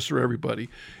breakfast for everybody.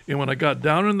 And when I got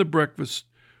down in the breakfast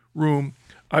room,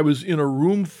 I was in a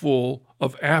room full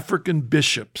of African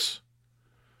bishops.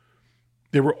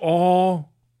 They were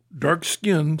all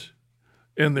dark-skinned,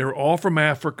 and they're all from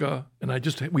Africa. And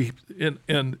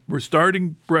we're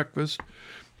starting breakfast,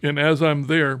 and as I'm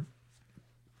there,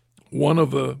 one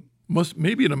of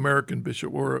maybe an American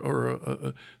bishop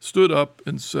or stood up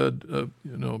and said,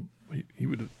 he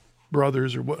would,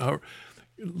 brothers or what,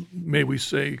 may we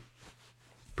say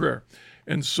prayer.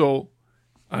 And so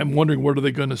I'm wondering, what are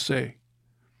they going to say?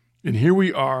 And here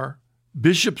we are,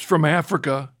 bishops from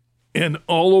Africa and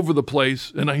all over the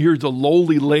place, and I hear the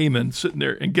lowly layman sitting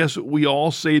there, and guess what we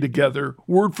all say together,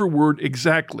 word for word,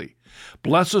 exactly.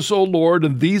 Bless us, O Lord,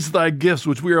 and these thy gifts,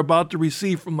 which we are about to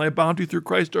receive from thy bounty through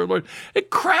Christ our Lord. It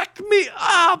cracked me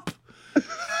up.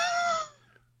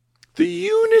 The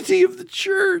unity of the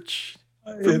church,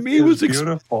 for me, was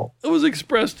beautiful. It was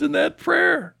expressed in that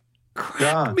prayer.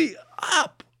 Crack me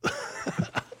up.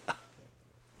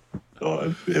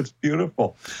 Oh, it's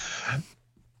beautiful.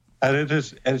 And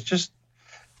it's just,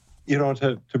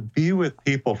 to be with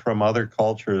people from other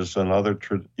cultures and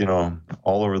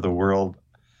all over the world,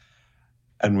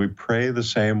 and we pray the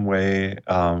same way,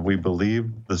 we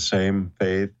believe the same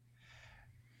faith.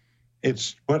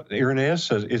 It's what Irenaeus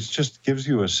says, it just gives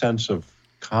you a sense of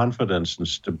confidence and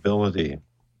stability.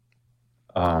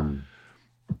 And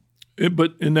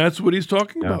that's what he's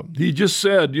talking about. He just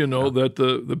said, that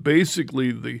the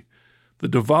basically the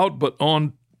devout but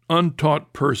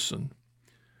untaught person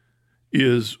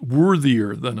is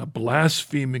worthier than a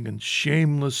blaspheming and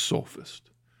shameless sophist.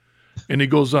 And he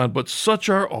goes on, but such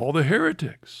are all the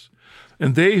heretics,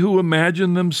 and they who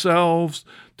imagine themselves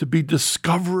to be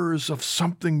discoverers of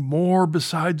something more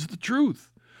besides the truth,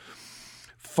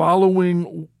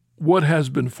 following what has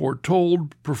been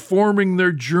foretold, performing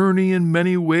their journey in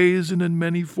many ways and in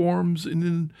many forms and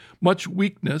in much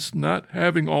weakness, not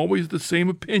having always the same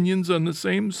opinions on the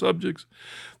same subjects.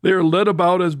 They are led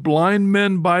about as blind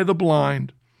men by the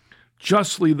blind.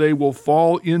 Justly they will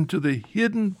fall into the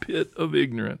hidden pit of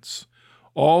ignorance,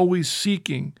 always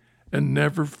seeking and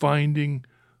never finding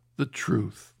the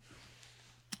truth.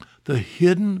 The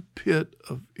hidden pit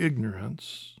of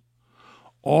ignorance,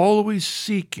 always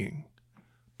seeking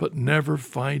but never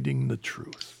finding the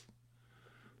truth.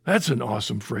 That's an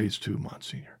awesome phrase too,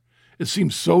 Monsignor. It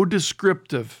seems so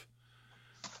descriptive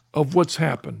of what's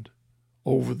happened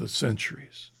over the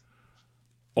centuries.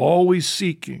 Always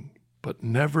seeking, but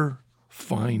never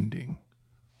finding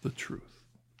the truth.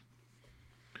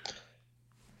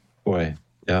 Boy,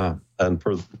 yeah. And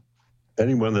for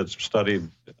anyone that's studied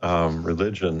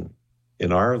religion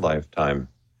in our lifetime,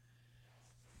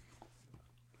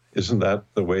 isn't that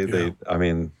the way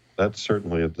that's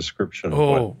certainly a description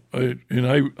of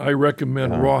I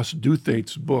recommend Ross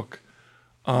Douthate's book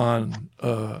on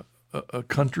a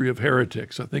country of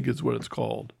heretics, I think is what it's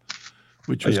called,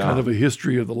 which was kind of a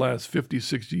history of the last 50,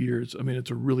 60 years. I mean,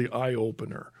 it's a really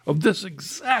eye-opener of this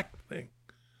exact thing.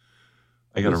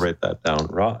 I got to write that down.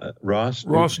 Ross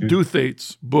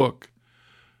Douthate's book,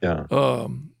 A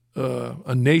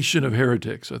Nation of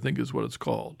Heretics, I think is what it's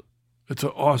called. It's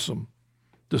an awesome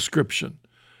description.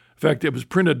 In fact, it was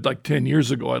printed like 10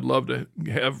 years ago. I'd love to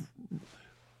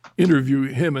interview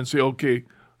him and say, okay,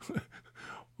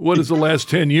 what has the last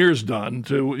 10 years done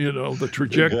to, the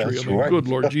trajectory? That's right. Good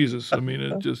Lord Jesus.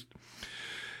 It just,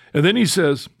 and then he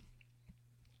says,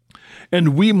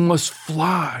 and we must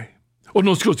fly. Oh,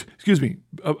 no, excuse me.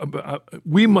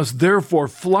 We must therefore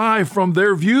fly from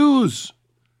their views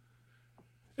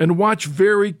and watch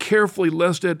very carefully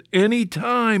lest at any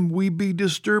time we be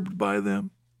disturbed by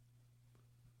them.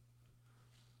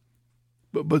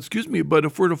 But excuse me, but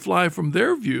if we're to fly from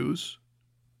their views,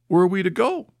 where are we to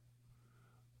go?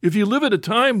 If you live at a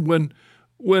time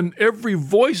when every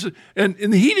voice, and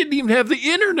he didn't even have the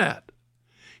internet.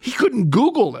 He couldn't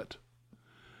Google it.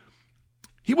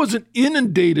 He wasn't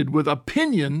inundated with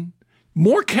opinion.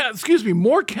 More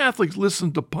Catholics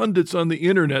listen to pundits on the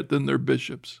internet than their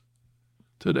bishops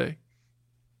today.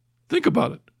 Think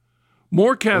about it.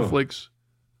 More Catholics,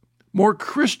 more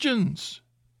Christians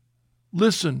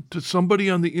listen to somebody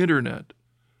on the internet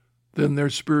than their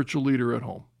spiritual leader at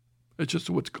home. It's just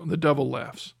the devil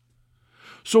laughs.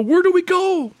 So where do we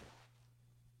go?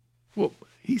 Well,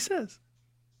 he says,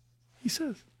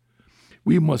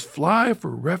 we must fly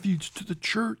for refuge to the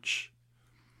church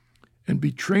and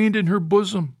be trained in her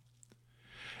bosom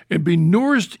and be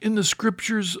nourished in the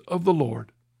scriptures of the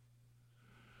Lord.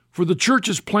 For the church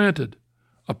is planted,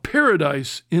 a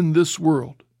paradise in this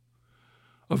world.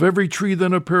 Of every tree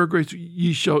then of paradise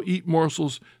ye shall eat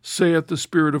morsels, saith the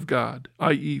Spirit of God,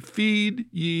 i.e., feed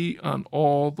ye on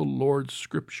all the Lord's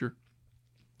scripture.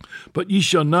 But ye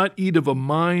shall not eat of a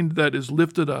mind that is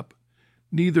lifted up,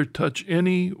 neither touch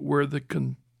any where the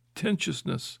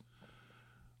contentiousness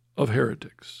of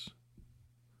heretics.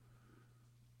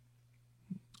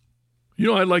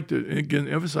 I'd like to, again,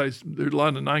 emphasize there's a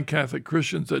lot of non-Catholic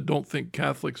Christians that don't think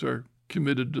Catholics are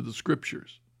committed to the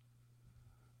scriptures.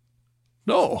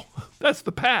 No, that's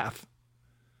the path.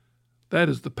 That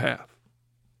is the path.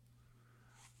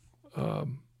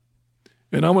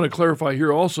 And I want to clarify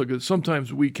here also, because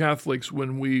sometimes we Catholics,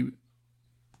 when we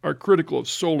are critical of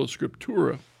sola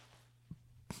scriptura,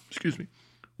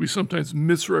 we sometimes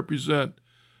misrepresent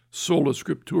sola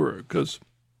scriptura, because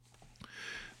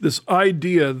this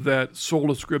idea that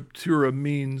sola scriptura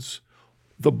means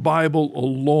the Bible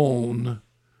alone,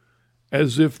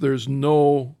 as if there's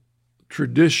no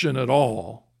tradition at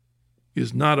all,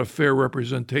 is not a fair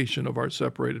representation of our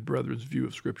separated brethren's view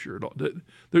of Scripture at all.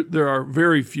 There are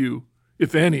very few,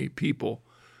 if any, people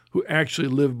who actually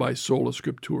live by sola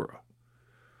scriptura.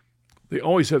 They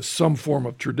always have some form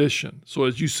of tradition. So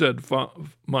as you said,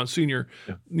 Monsignor,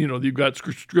 you've got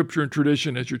Scripture and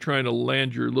tradition as you're trying to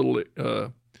land your little,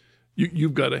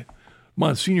 you've got to,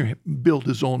 Monsignor built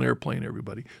his own airplane,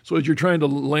 everybody. So as you're trying to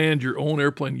land your own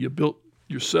airplane you built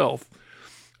yourself,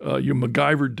 you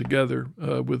MacGyvered together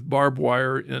with barbed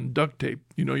wire and duct tape.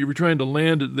 You were trying to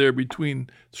land it there between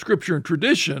Scripture and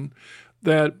tradition,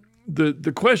 that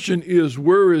the question is,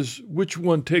 which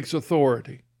one takes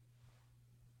authority?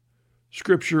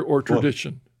 Scripture or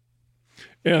tradition?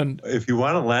 And if you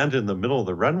want to land in the middle of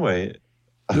the runway,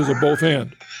 there's a both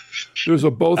and. There's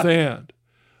a both and.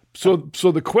 So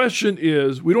the question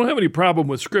is, we don't have any problem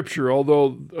with Scripture,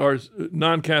 although our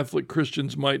non-Catholic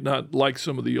Christians might not like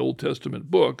some of the Old Testament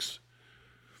books.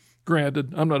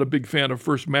 Granted, I'm not a big fan of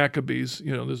First Maccabees.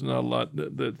 There's not a lot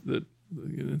that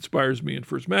inspires me in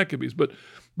First Maccabees. But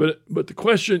the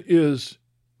question is,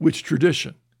 which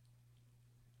tradition?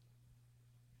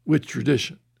 Which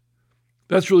tradition?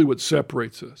 That's really what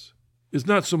separates us. It's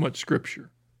not so much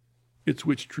Scripture. It's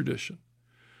which tradition.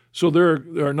 So there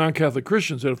are non-Catholic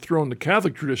Christians that have thrown the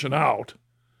Catholic tradition out,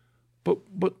 but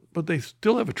they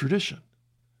still have a tradition.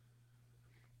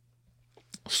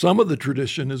 Some of the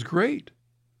tradition is great.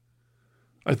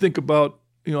 I think about,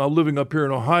 I'm living up here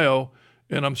in Ohio,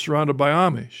 and I'm surrounded by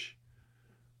Amish.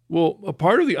 Well, a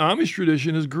part of the Amish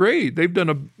tradition is great. They've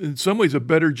done, in some ways, a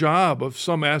better job of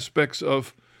some aspects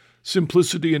of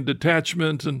simplicity and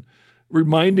detachment and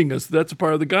reminding us that's a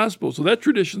part of the gospel. So that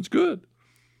tradition's good.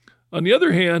 On the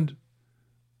other hand,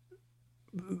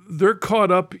 they're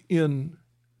caught up in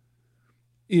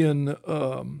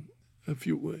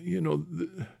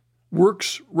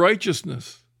works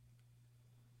righteousness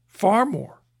far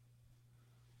more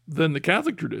than the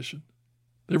Catholic tradition.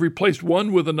 They've replaced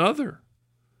one with another.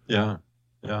 Yeah.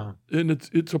 And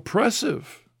it's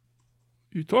oppressive.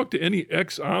 You talk to any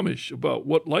ex-Amish about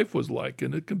what life was like,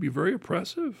 and it can be very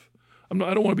oppressive. I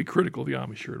don't want to be critical of the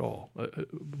Amish here at all.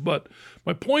 But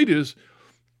my point is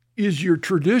your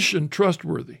tradition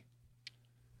trustworthy?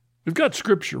 We've got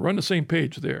Scripture. We're on the same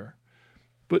page there.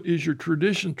 But is your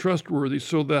tradition trustworthy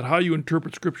so that how you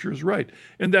interpret Scripture is right?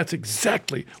 And that's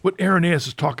exactly what Irenaeus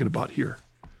is talking about here.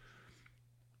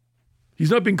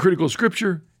 He's not being critical of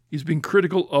Scripture. He's being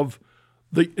critical of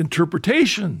the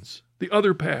interpretations, the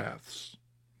other paths.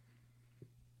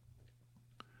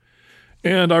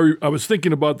 And I was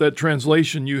thinking about that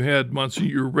translation you had,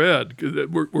 Monsignor, read.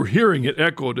 We're hearing it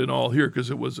echoed and all here because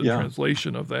it was a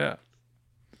translation of that.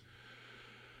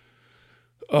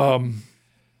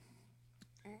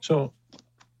 So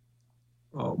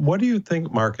what do you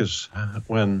think, Marcus,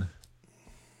 when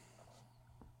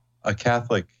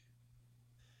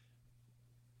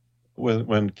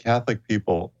when Catholic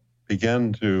people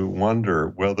begin to wonder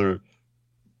whether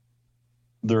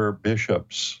their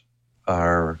bishops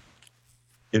are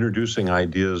introducing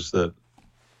ideas that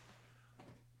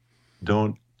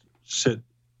don't sit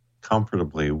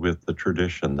comfortably with the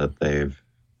tradition that they've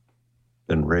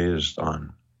been raised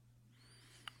on?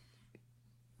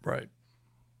 Right.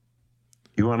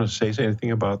 You want to say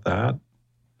anything about that?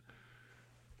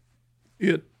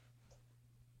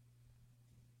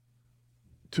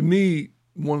 To me,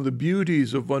 one of the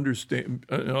beauties of understanding,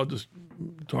 and I'll just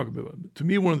talk about it. To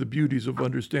me, one of the beauties of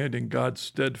understanding God's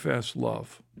steadfast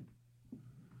love,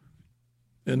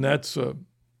 and that's a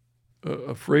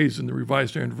phrase in the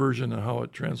Revised Standard Version and how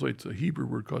it translates a Hebrew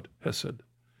word called hesed.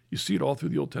 You see it all through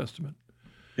the Old Testament.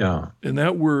 Yeah. And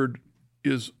that word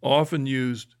is often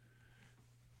used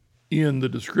in the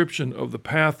description of the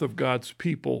path of God's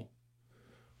people,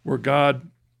 where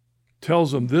God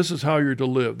tells them, this is how you're to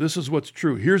live. This is what's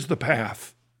true. Here's the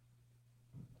path.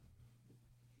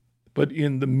 But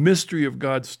in the mystery of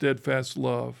God's steadfast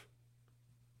love,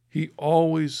 he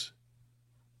always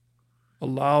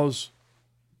allows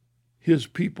his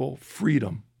people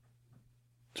freedom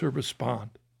to respond.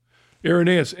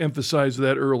 Irenaeus emphasized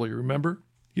that earlier, remember?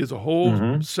 He has a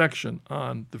whole section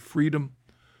on the freedom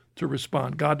to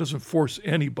respond. God doesn't force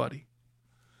anybody.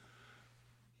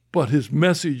 But his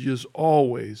message is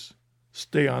always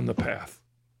stay on the path.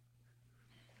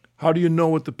 How do you know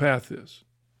what the path is?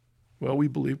 Well, we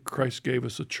believe Christ gave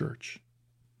us a church.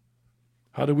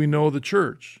 How do we know the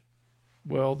church?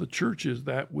 Well, the church is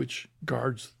that which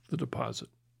guards the deposit.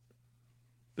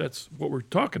 That's what we're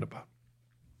talking about.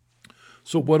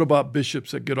 So what about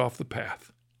bishops that get off the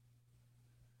path?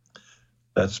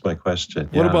 That's my question.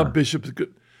 What about bishops?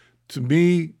 To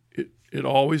me, it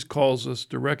always calls us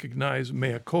to recognize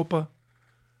mea culpa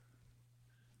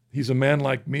He's a man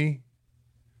like me.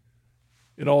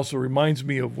 It also reminds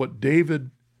me of what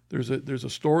David, there's a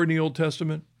story in the Old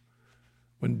Testament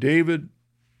when David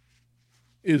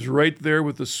is right there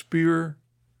with a spear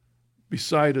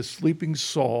beside a sleeping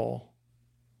Saul,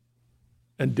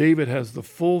 and David has the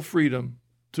full freedom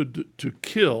to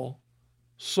kill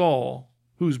Saul,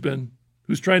 who's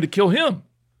trying to kill him.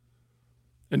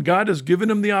 And God has given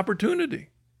him the opportunity.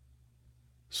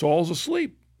 Saul's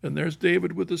asleep, and there's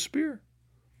David with a spear.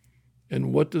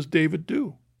 And what does David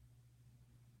do?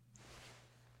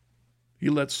 He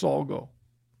lets Saul go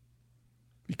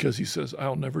because he says,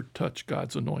 I'll never touch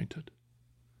God's anointed.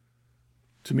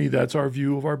 To me, that's our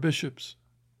view of our bishops,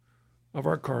 of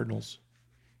our cardinals,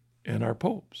 and our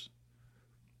popes.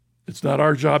 It's not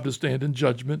our job to stand in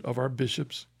judgment of our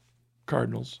bishops,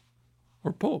 cardinals,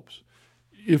 or popes.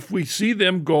 If we see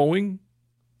them going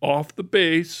off the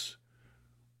base,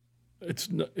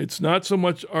 it's not so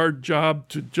much our job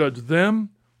to judge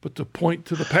them, but to point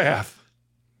to the path,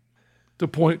 to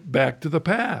point back to the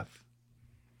path.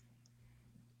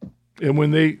 And when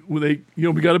they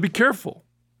we got to be careful,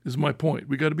 is my point.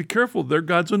 We got to be careful. They're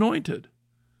God's anointed.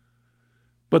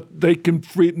 But they can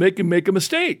make a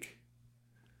mistake.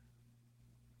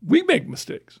 We make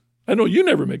mistakes. I know you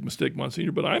never make a mistake,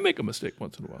 Monsignor, but I make a mistake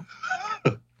once in a while.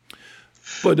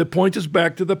 But it points us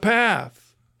back to the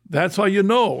path. That's how you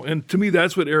know. And to me,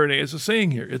 that's what Irenaeus is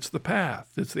saying here. It's the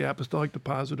path. It's the apostolic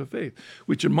deposit of faith,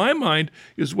 which in my mind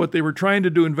is what they were trying to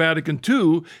do in Vatican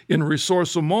II in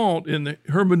Ressourcement, in the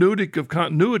hermeneutic of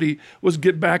continuity, was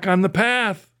get back on the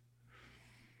path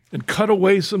and cut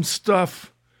away some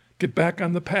stuff, get back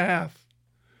on the path.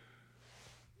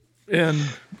 And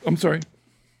I'm sorry.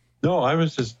 No, I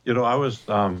was just, I was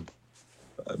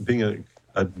being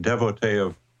a devotee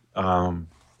of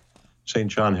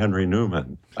St. John Henry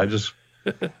Newman.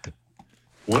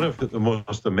 One of the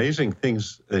most amazing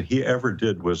things that he ever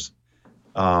did was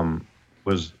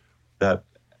that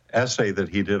essay that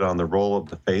he did on the role of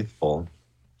the faithful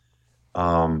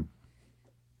in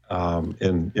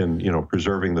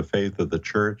preserving the faith of the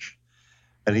church.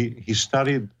 And he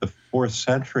studied the 4th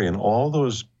century and all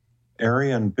those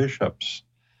Arian bishops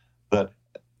that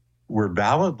were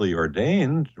validly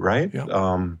ordained, right?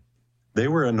 Yeah. They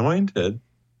were anointed,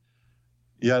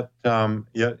 yet so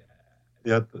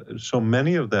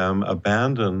many of them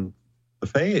abandoned the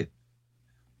faith.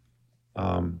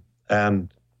 And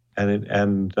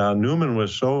Newman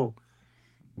was so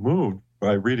moved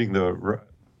by reading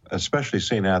especially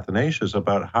St. Athanasius,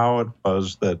 about how it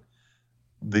was that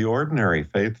the ordinary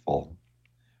faithful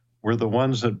were the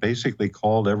ones that basically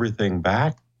called everything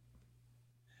back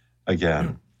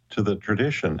again to the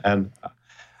tradition. And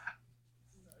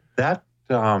that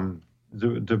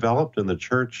developed in the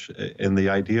church in the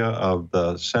idea of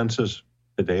the sensus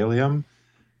fidelium,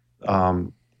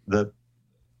 that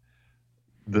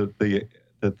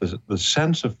the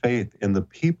sense of faith in the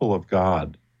people of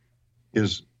God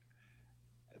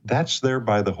that's there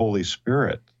by the Holy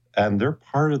Spirit, and they're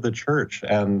part of the church,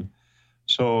 and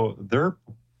so they're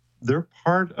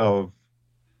part of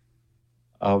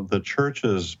the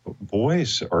church's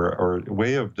voice or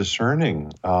way of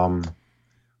discerning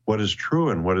what is true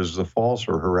and what is the false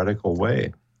or heretical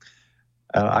way.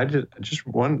 And I just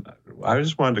wanted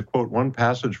to quote one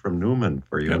passage from Newman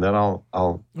for you, yep. And then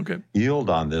I'll yield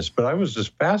on this. But I was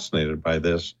just fascinated by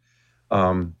this.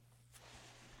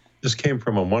 This came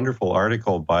from a wonderful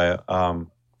article by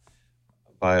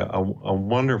a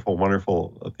wonderful,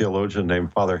 wonderful theologian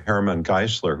named Father Hermann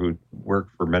Geisler, who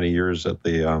worked for many years at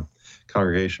the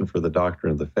Congregation for the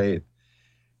Doctrine of the Faith.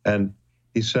 And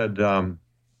he said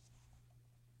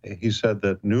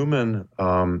that Newman,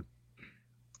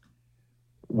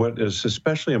 what is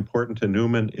especially important to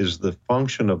Newman is the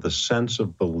function of the sense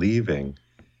of believing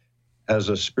as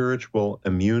a spiritual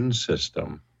immune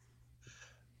system.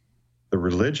 The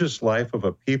religious life of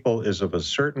a people is of a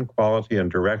certain quality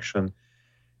and direction,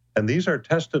 and these are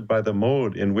tested by the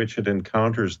mode in which it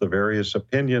encounters the various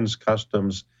opinions,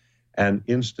 customs, and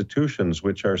institutions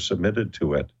which are submitted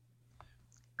to it.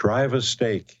 Drive a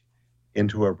stake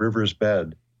into a river's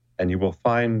bed, and you will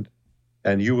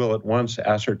at once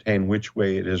ascertain which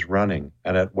way it is running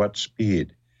and at what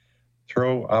speed.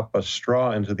 Throw up a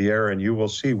straw into the air, and you will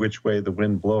see which way the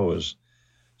wind blows.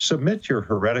 Submit your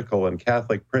heretical and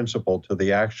Catholic principle to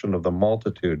the action of the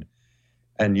multitude,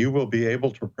 and you will be able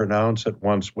to pronounce at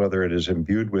once whether it is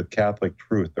imbued with Catholic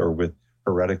truth or with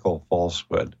heretical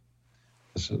falsehood.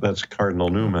 That's Cardinal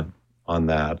Newman on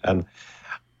that. And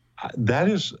that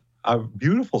is a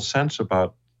beautiful sense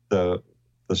about the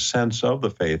sense of the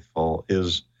faithful,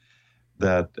 is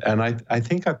that, and I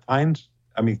think I find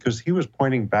I mean, because he was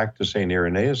pointing back to St.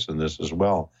 Irenaeus in this as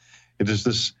well. It is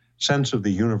this sense of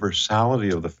the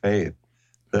universality of the faith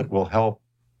that will help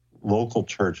local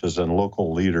churches and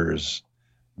local leaders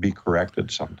be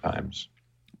corrected sometimes.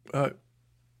 Of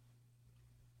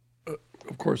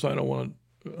course, I don't want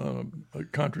to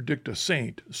contradict a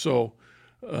saint. So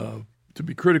to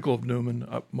be critical of Newman,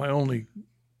 my only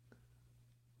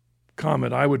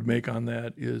comment I would make on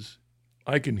that is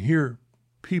I can hear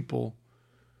people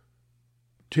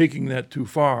taking that too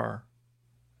far.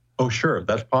 Oh, sure,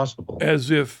 that's possible.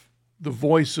 As if the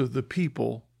voice of the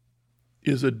people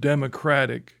is a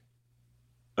democratic.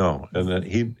 No, and then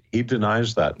he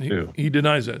denies that too. He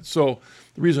denies that. So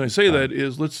the reason I say that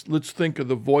is let's think of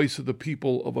the voice of the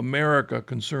people of America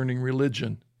concerning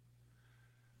religion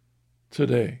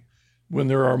today, when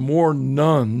there are more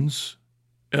nuns,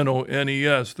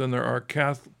 N-O-N-E-S, than there are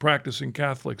practicing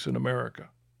Catholics in America.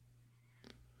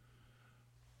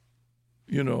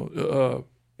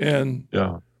 And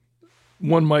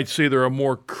one might say there are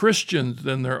more Christians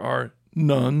than there are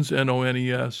nuns,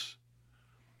 N-O-N-E-S,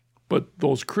 but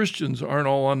those Christians aren't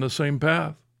all on the same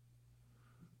path.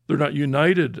 They're not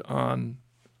united on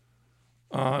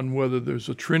whether there's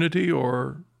a Trinity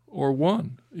or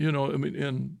one,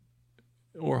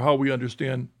 or how we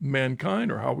understand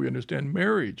mankind, or how we understand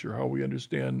marriage, or how we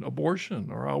understand abortion,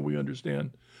 or how we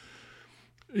understand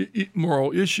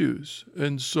moral issues.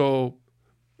 And so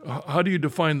how do you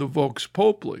define the vox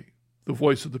populi, the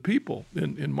voice of the people?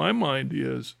 In my mind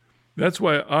that's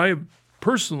why I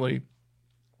personally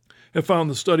have found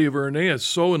the study of Irenaeus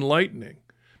so enlightening,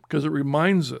 because it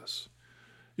reminds us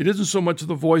it isn't so much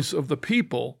the voice of the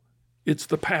people, it's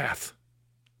the path.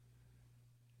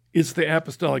 It's the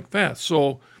apostolic path.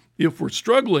 So if we're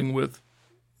struggling with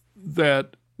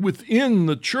that within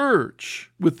the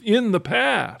church, within the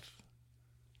path,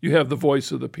 you have the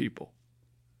voice of the people.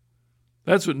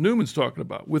 That's what Newman's talking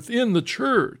about. Within the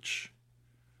church,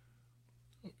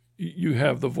 you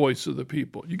have the voice of the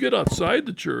people. You get outside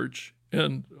the church,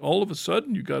 and all of a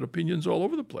sudden, you got opinions all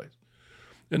over the place.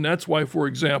 And that's why, for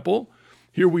example,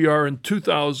 here we are in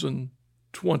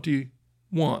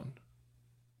 2021.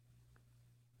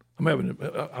 I'm having,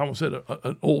 I almost had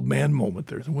an old man moment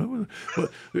there.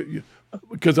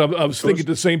 Because I was thinking at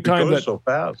the same time that so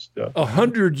fast. Yeah.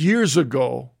 100 years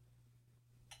ago,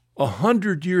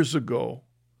 the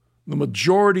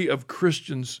majority of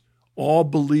Christians all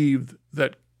believed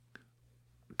that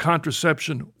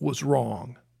contraception was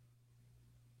wrong.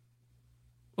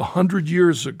 100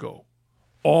 years ago,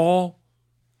 all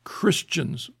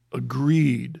Christians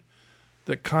agreed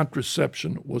that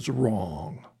contraception was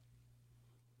wrong.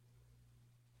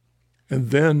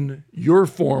 And then your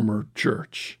former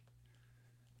church,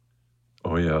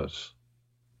 oh yes,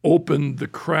 opened the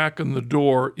crack in the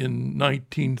door in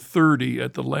 1930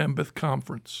 at the Lambeth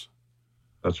Conference.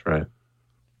 That's right.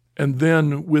 And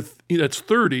then that's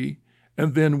 30,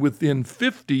 and then within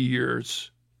 50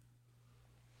 years,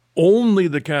 only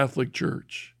the Catholic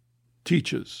Church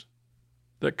teaches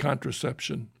that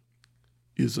contraception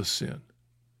is a sin.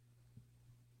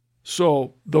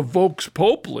 So the vox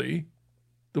populi,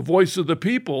 the voice of the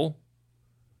people,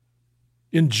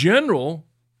 in general,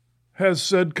 has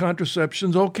said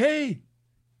contraception's okay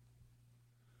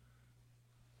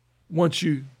once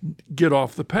you get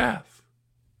off the path.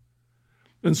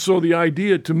 And so the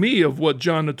idea to me of what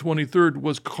John the 23rd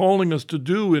was calling us to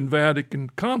do in Vatican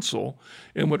Council,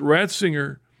 and what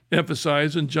Ratzinger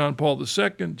emphasized in John Paul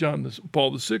II, John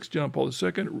Paul VI, John Paul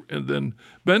II, and then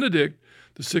Benedict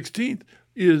the 16th,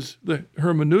 is the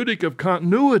hermeneutic of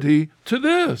continuity to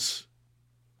this.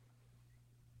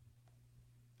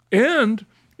 And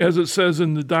as it says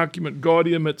in the document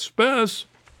Gaudium et Spes,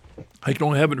 I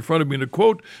don't have it in front of me to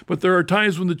quote, but there are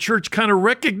times when the church kind of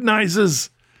recognizes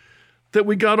that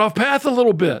we got off path a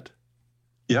little bit.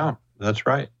 Yeah, that's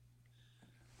right.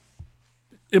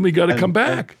 And we got to come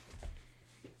back.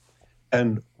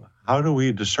 And how do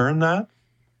we discern that?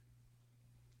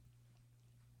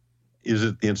 Is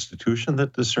it the institution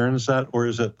that discerns that, or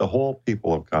is it the whole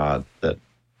people of God that?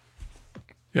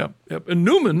 Yeah. And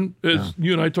Newman, as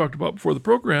you and I talked about before the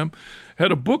program,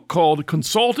 had a book called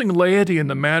Consulting Laity in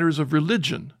the Matters of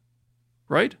Religion,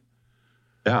 right?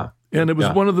 Yeah. And it was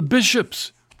one of the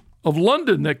bishops of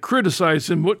London that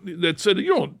criticized him, that said,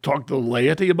 you don't talk to the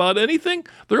laity about anything.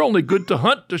 They're only good to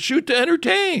hunt, to shoot, to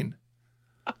entertain.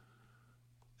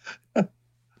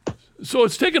 So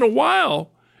it's taken a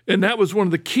while. And that was one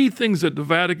of the key things that the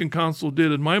Vatican Council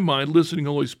did, in my mind, listening to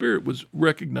the Holy Spirit, was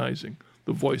recognizing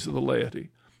the voice of the laity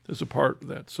as a part of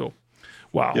that. So,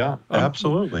 wow. Yeah,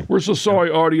 absolutely. We're so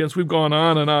sorry, audience. We've gone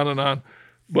on and on and on.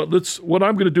 But what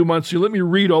I'm going to do, Monsignor, let me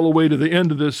read all the way to the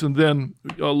end of this, and then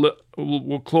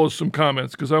we'll close some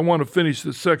comments, because I want to finish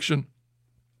this section.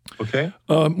 Okay.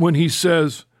 When he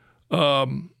says,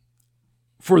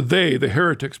 for they, the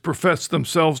heretics, profess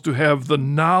themselves to have the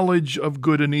knowledge of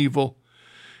good and evil,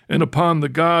 and upon the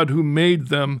God who made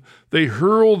them, they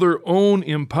hurl their own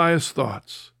impious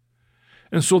thoughts.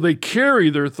 And so they carry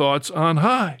their thoughts on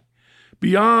high,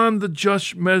 beyond the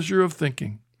just measure of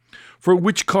thinking. For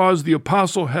which cause the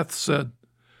apostle hath said,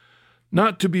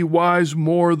 not to be wise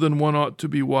more than one ought to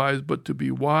be wise, but to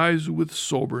be wise with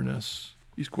soberness.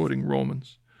 He's quoting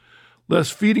Romans.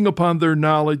 Lest feeding upon their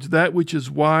knowledge that which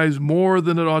is wise more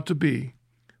than it ought to be,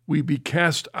 we be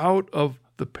cast out of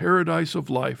the paradise of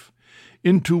life,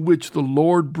 into which the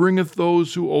Lord bringeth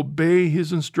those who obey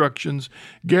his instructions,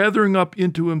 gathering up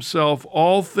into himself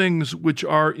all things which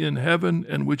are in heaven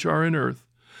and which are in earth.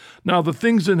 Now the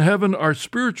things in heaven are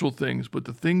spiritual things, but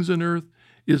the things in earth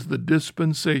is the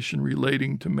dispensation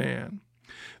relating to man.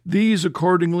 These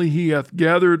accordingly he hath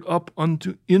gathered up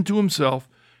into himself,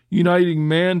 uniting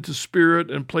man to spirit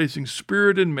and placing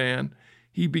spirit in man.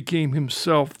 He became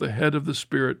himself the head of the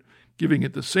spirit, giving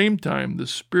at the same time the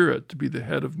spirit to be the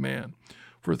head of man.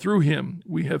 For through him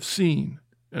we have seen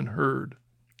and heard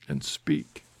and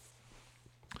speak.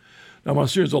 Now,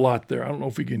 Monsignor, there's a lot there. I don't know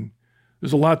if we can.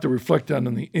 There's a lot to reflect on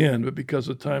in the end, but because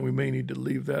of time, we may need to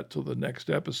leave that till the next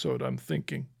episode, I'm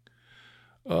thinking.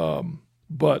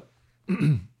 But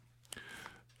one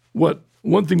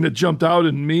thing that jumped out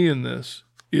in me in this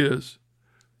is,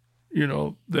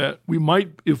 that we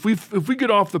might, if we get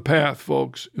off the path,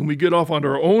 folks, and we get off on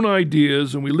our own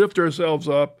ideas and we lift ourselves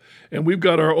up and we've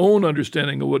got our own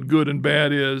understanding of what good and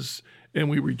bad is, and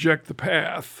we reject the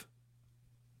path,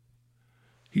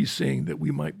 he's saying that we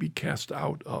might be cast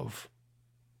out of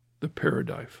the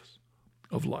paradise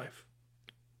of life.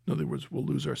 In other words, we'll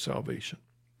lose our salvation.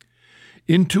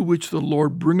 Into which the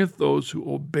Lord bringeth those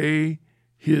who obey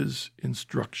his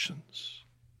instructions.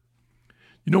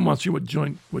 Monsignor,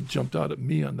 what jumped out at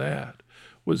me on that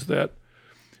was that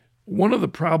one of the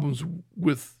problems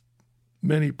with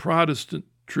many Protestant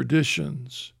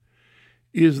traditions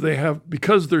is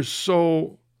because they're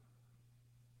so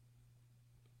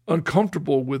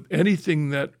uncomfortable with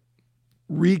anything that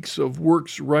reeks of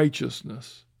works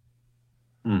righteousness,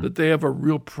 that they have a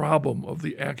real problem of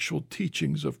the actual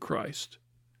teachings of Christ.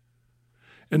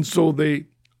 And so they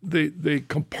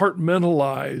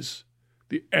compartmentalize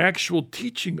the actual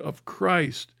teaching of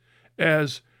Christ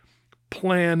as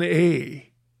plan A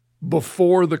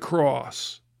before the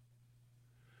cross.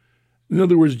 In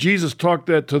other words, Jesus talked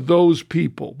that to those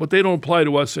people, but they don't apply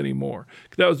to us anymore.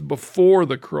 That was before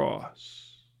the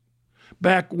cross.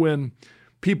 Back when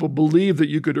people believed that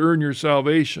you could earn your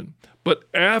salvation. But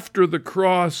after the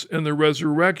cross and the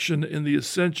resurrection and the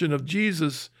ascension of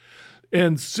Jesus,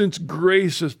 and since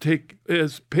grace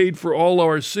has paid for all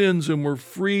our sins and we're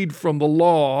freed from the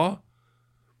law,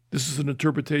 this is an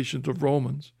interpretation of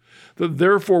Romans, that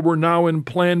therefore we're now in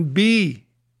plan B.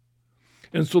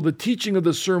 And so the teaching of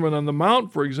the Sermon on the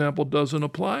Mount, for example, doesn't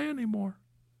apply anymore.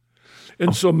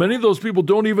 And so many of those people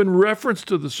don't even reference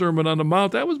to the Sermon on the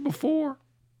Mount. That was before.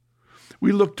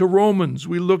 We look to Romans,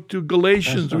 we look to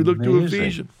Galatians, we look to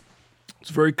Ephesians. It's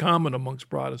very common amongst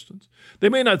Protestants. They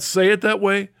may not say it that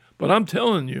way, but I'm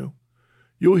telling you,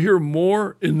 you'll hear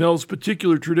more in those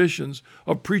particular traditions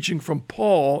of preaching from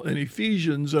Paul and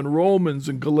Ephesians and Romans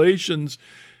and Galatians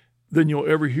than you'll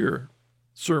ever hear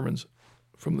sermons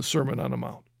from the Sermon on the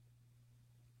Mount.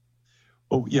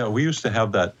 Oh, yeah, we used to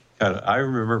have that kind of, I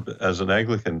remember as an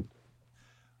Anglican,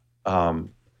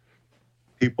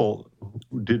 people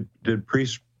did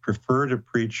priests prefer to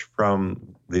preach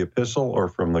from the epistle or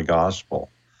from the gospel?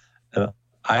 And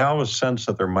I always sense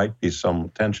that there might be some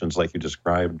tensions like you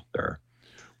described there.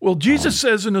 Well, Jesus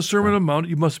says in the Sermon on the Mount,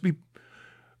 you must be,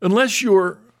 unless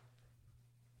you're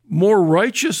more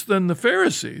righteous than the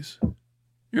Pharisees,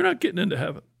 you're not getting into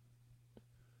heaven.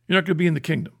 You're not going to be in the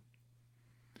kingdom.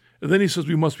 And then he says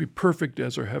we must be perfect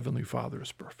as our Heavenly Father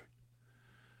is perfect.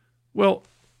 Well,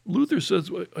 Luther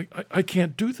says, I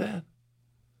can't do that.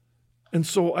 And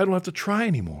so I don't have to try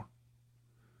anymore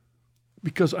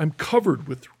because I'm covered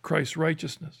with Christ's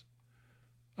righteousness.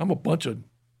 I'm a bunch of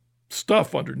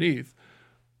stuff underneath,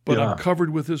 but I'm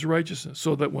covered with his righteousness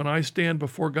so that when I stand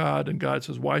before God and God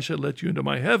says, why should I let you into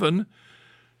my heaven?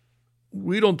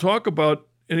 We don't talk about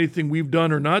anything we've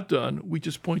done or not done. We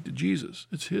just point to Jesus.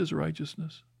 It's his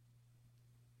righteousness.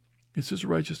 It's his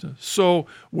righteousness. So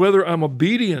whether I'm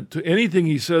obedient to anything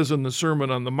he says in the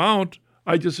Sermon on the Mount,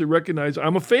 I just recognize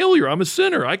I'm a failure. I'm a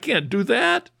sinner. I can't do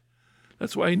that.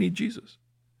 That's why I need Jesus.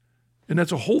 And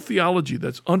that's a whole theology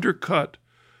that's undercut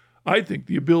I think,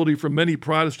 the ability for many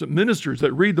Protestant ministers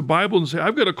that read the Bible and say,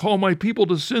 I've got to call my people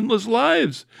to sinless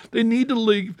lives. They need to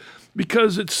leave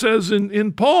because it says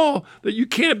in Paul that you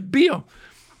can't be a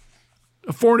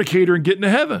fornicator and get into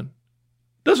heaven.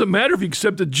 Doesn't matter if you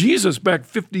accepted Jesus back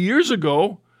 50 years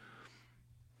ago.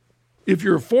 If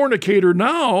you're a fornicator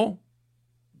now,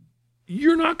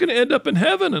 you're not going to end up in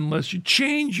heaven unless you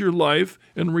change your life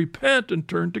and repent and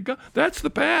turn to God. That's the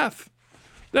path.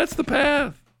 That's the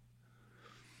path.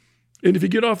 And if you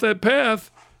get off that path,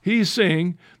 he's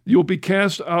saying you'll be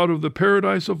cast out of the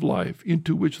paradise of life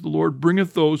into which the Lord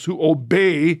bringeth those who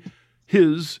obey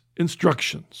his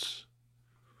instructions.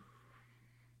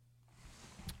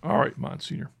 All right,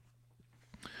 Monsignor.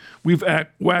 We've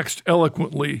waxed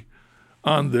eloquently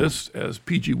on this, as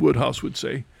P.G. Woodhouse would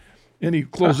say. Any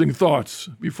closing thoughts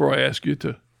before I ask you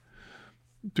to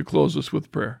close us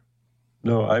with prayer?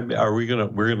 No, we're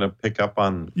gonna pick up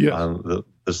on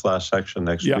this last section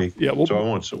next week. Yeah, we'll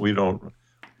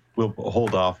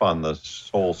hold off on the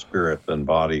soul, spirit, and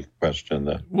body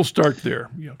question. We'll start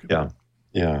there. Yeah. Okay.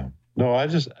 Yeah. No,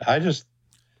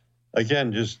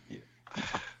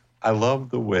 I love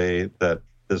the way that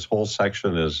this whole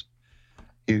section is.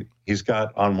 He's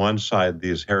got on one side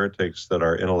these heretics that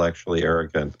are intellectually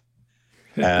arrogant,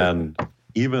 and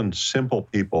even simple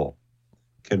people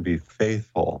can be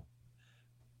faithful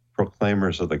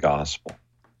proclaimers of the gospel.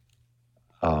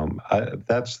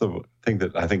 That's the thing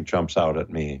that I think jumps out at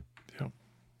me.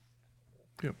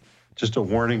 Yep. Just a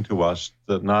warning to us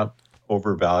that not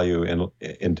overvalue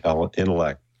the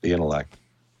intellect.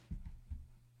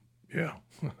 Yeah.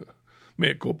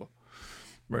 Mea culpa.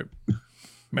 Right.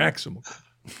 Maximum.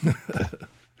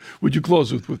 Would you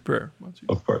close with prayer?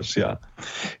 Of course, yeah.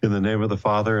 In the name of the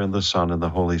Father, and the Son, and the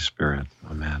Holy Spirit.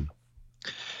 Amen.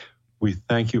 We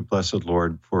thank you, blessed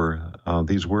Lord, for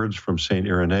these words from St.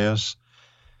 Irenaeus.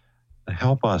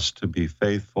 Help us to be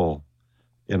faithful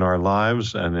in our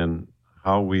lives and in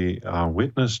how we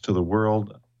witness to the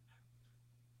world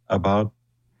about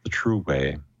the true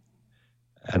way,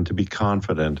 and to be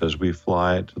confident as we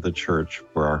fly to the church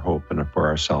for our hope and for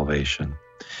our salvation.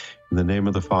 In the name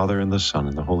of the Father, and the Son,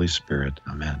 and the Holy Spirit.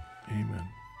 Amen. Amen.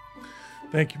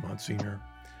 Thank you, Monsignor.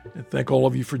 And thank all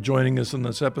of you for joining us in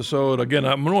this episode. Again,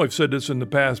 I know I've said this in the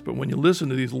past, but when you listen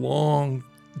to these long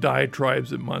diatribes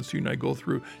that Monsignor and I go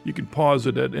through, you can pause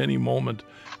it at any moment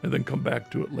and then come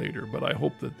back to it later. But I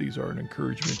hope that these are an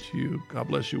encouragement to you. God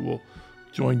bless you. We'll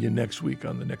join you next week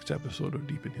on the next episode of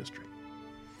Deep in History.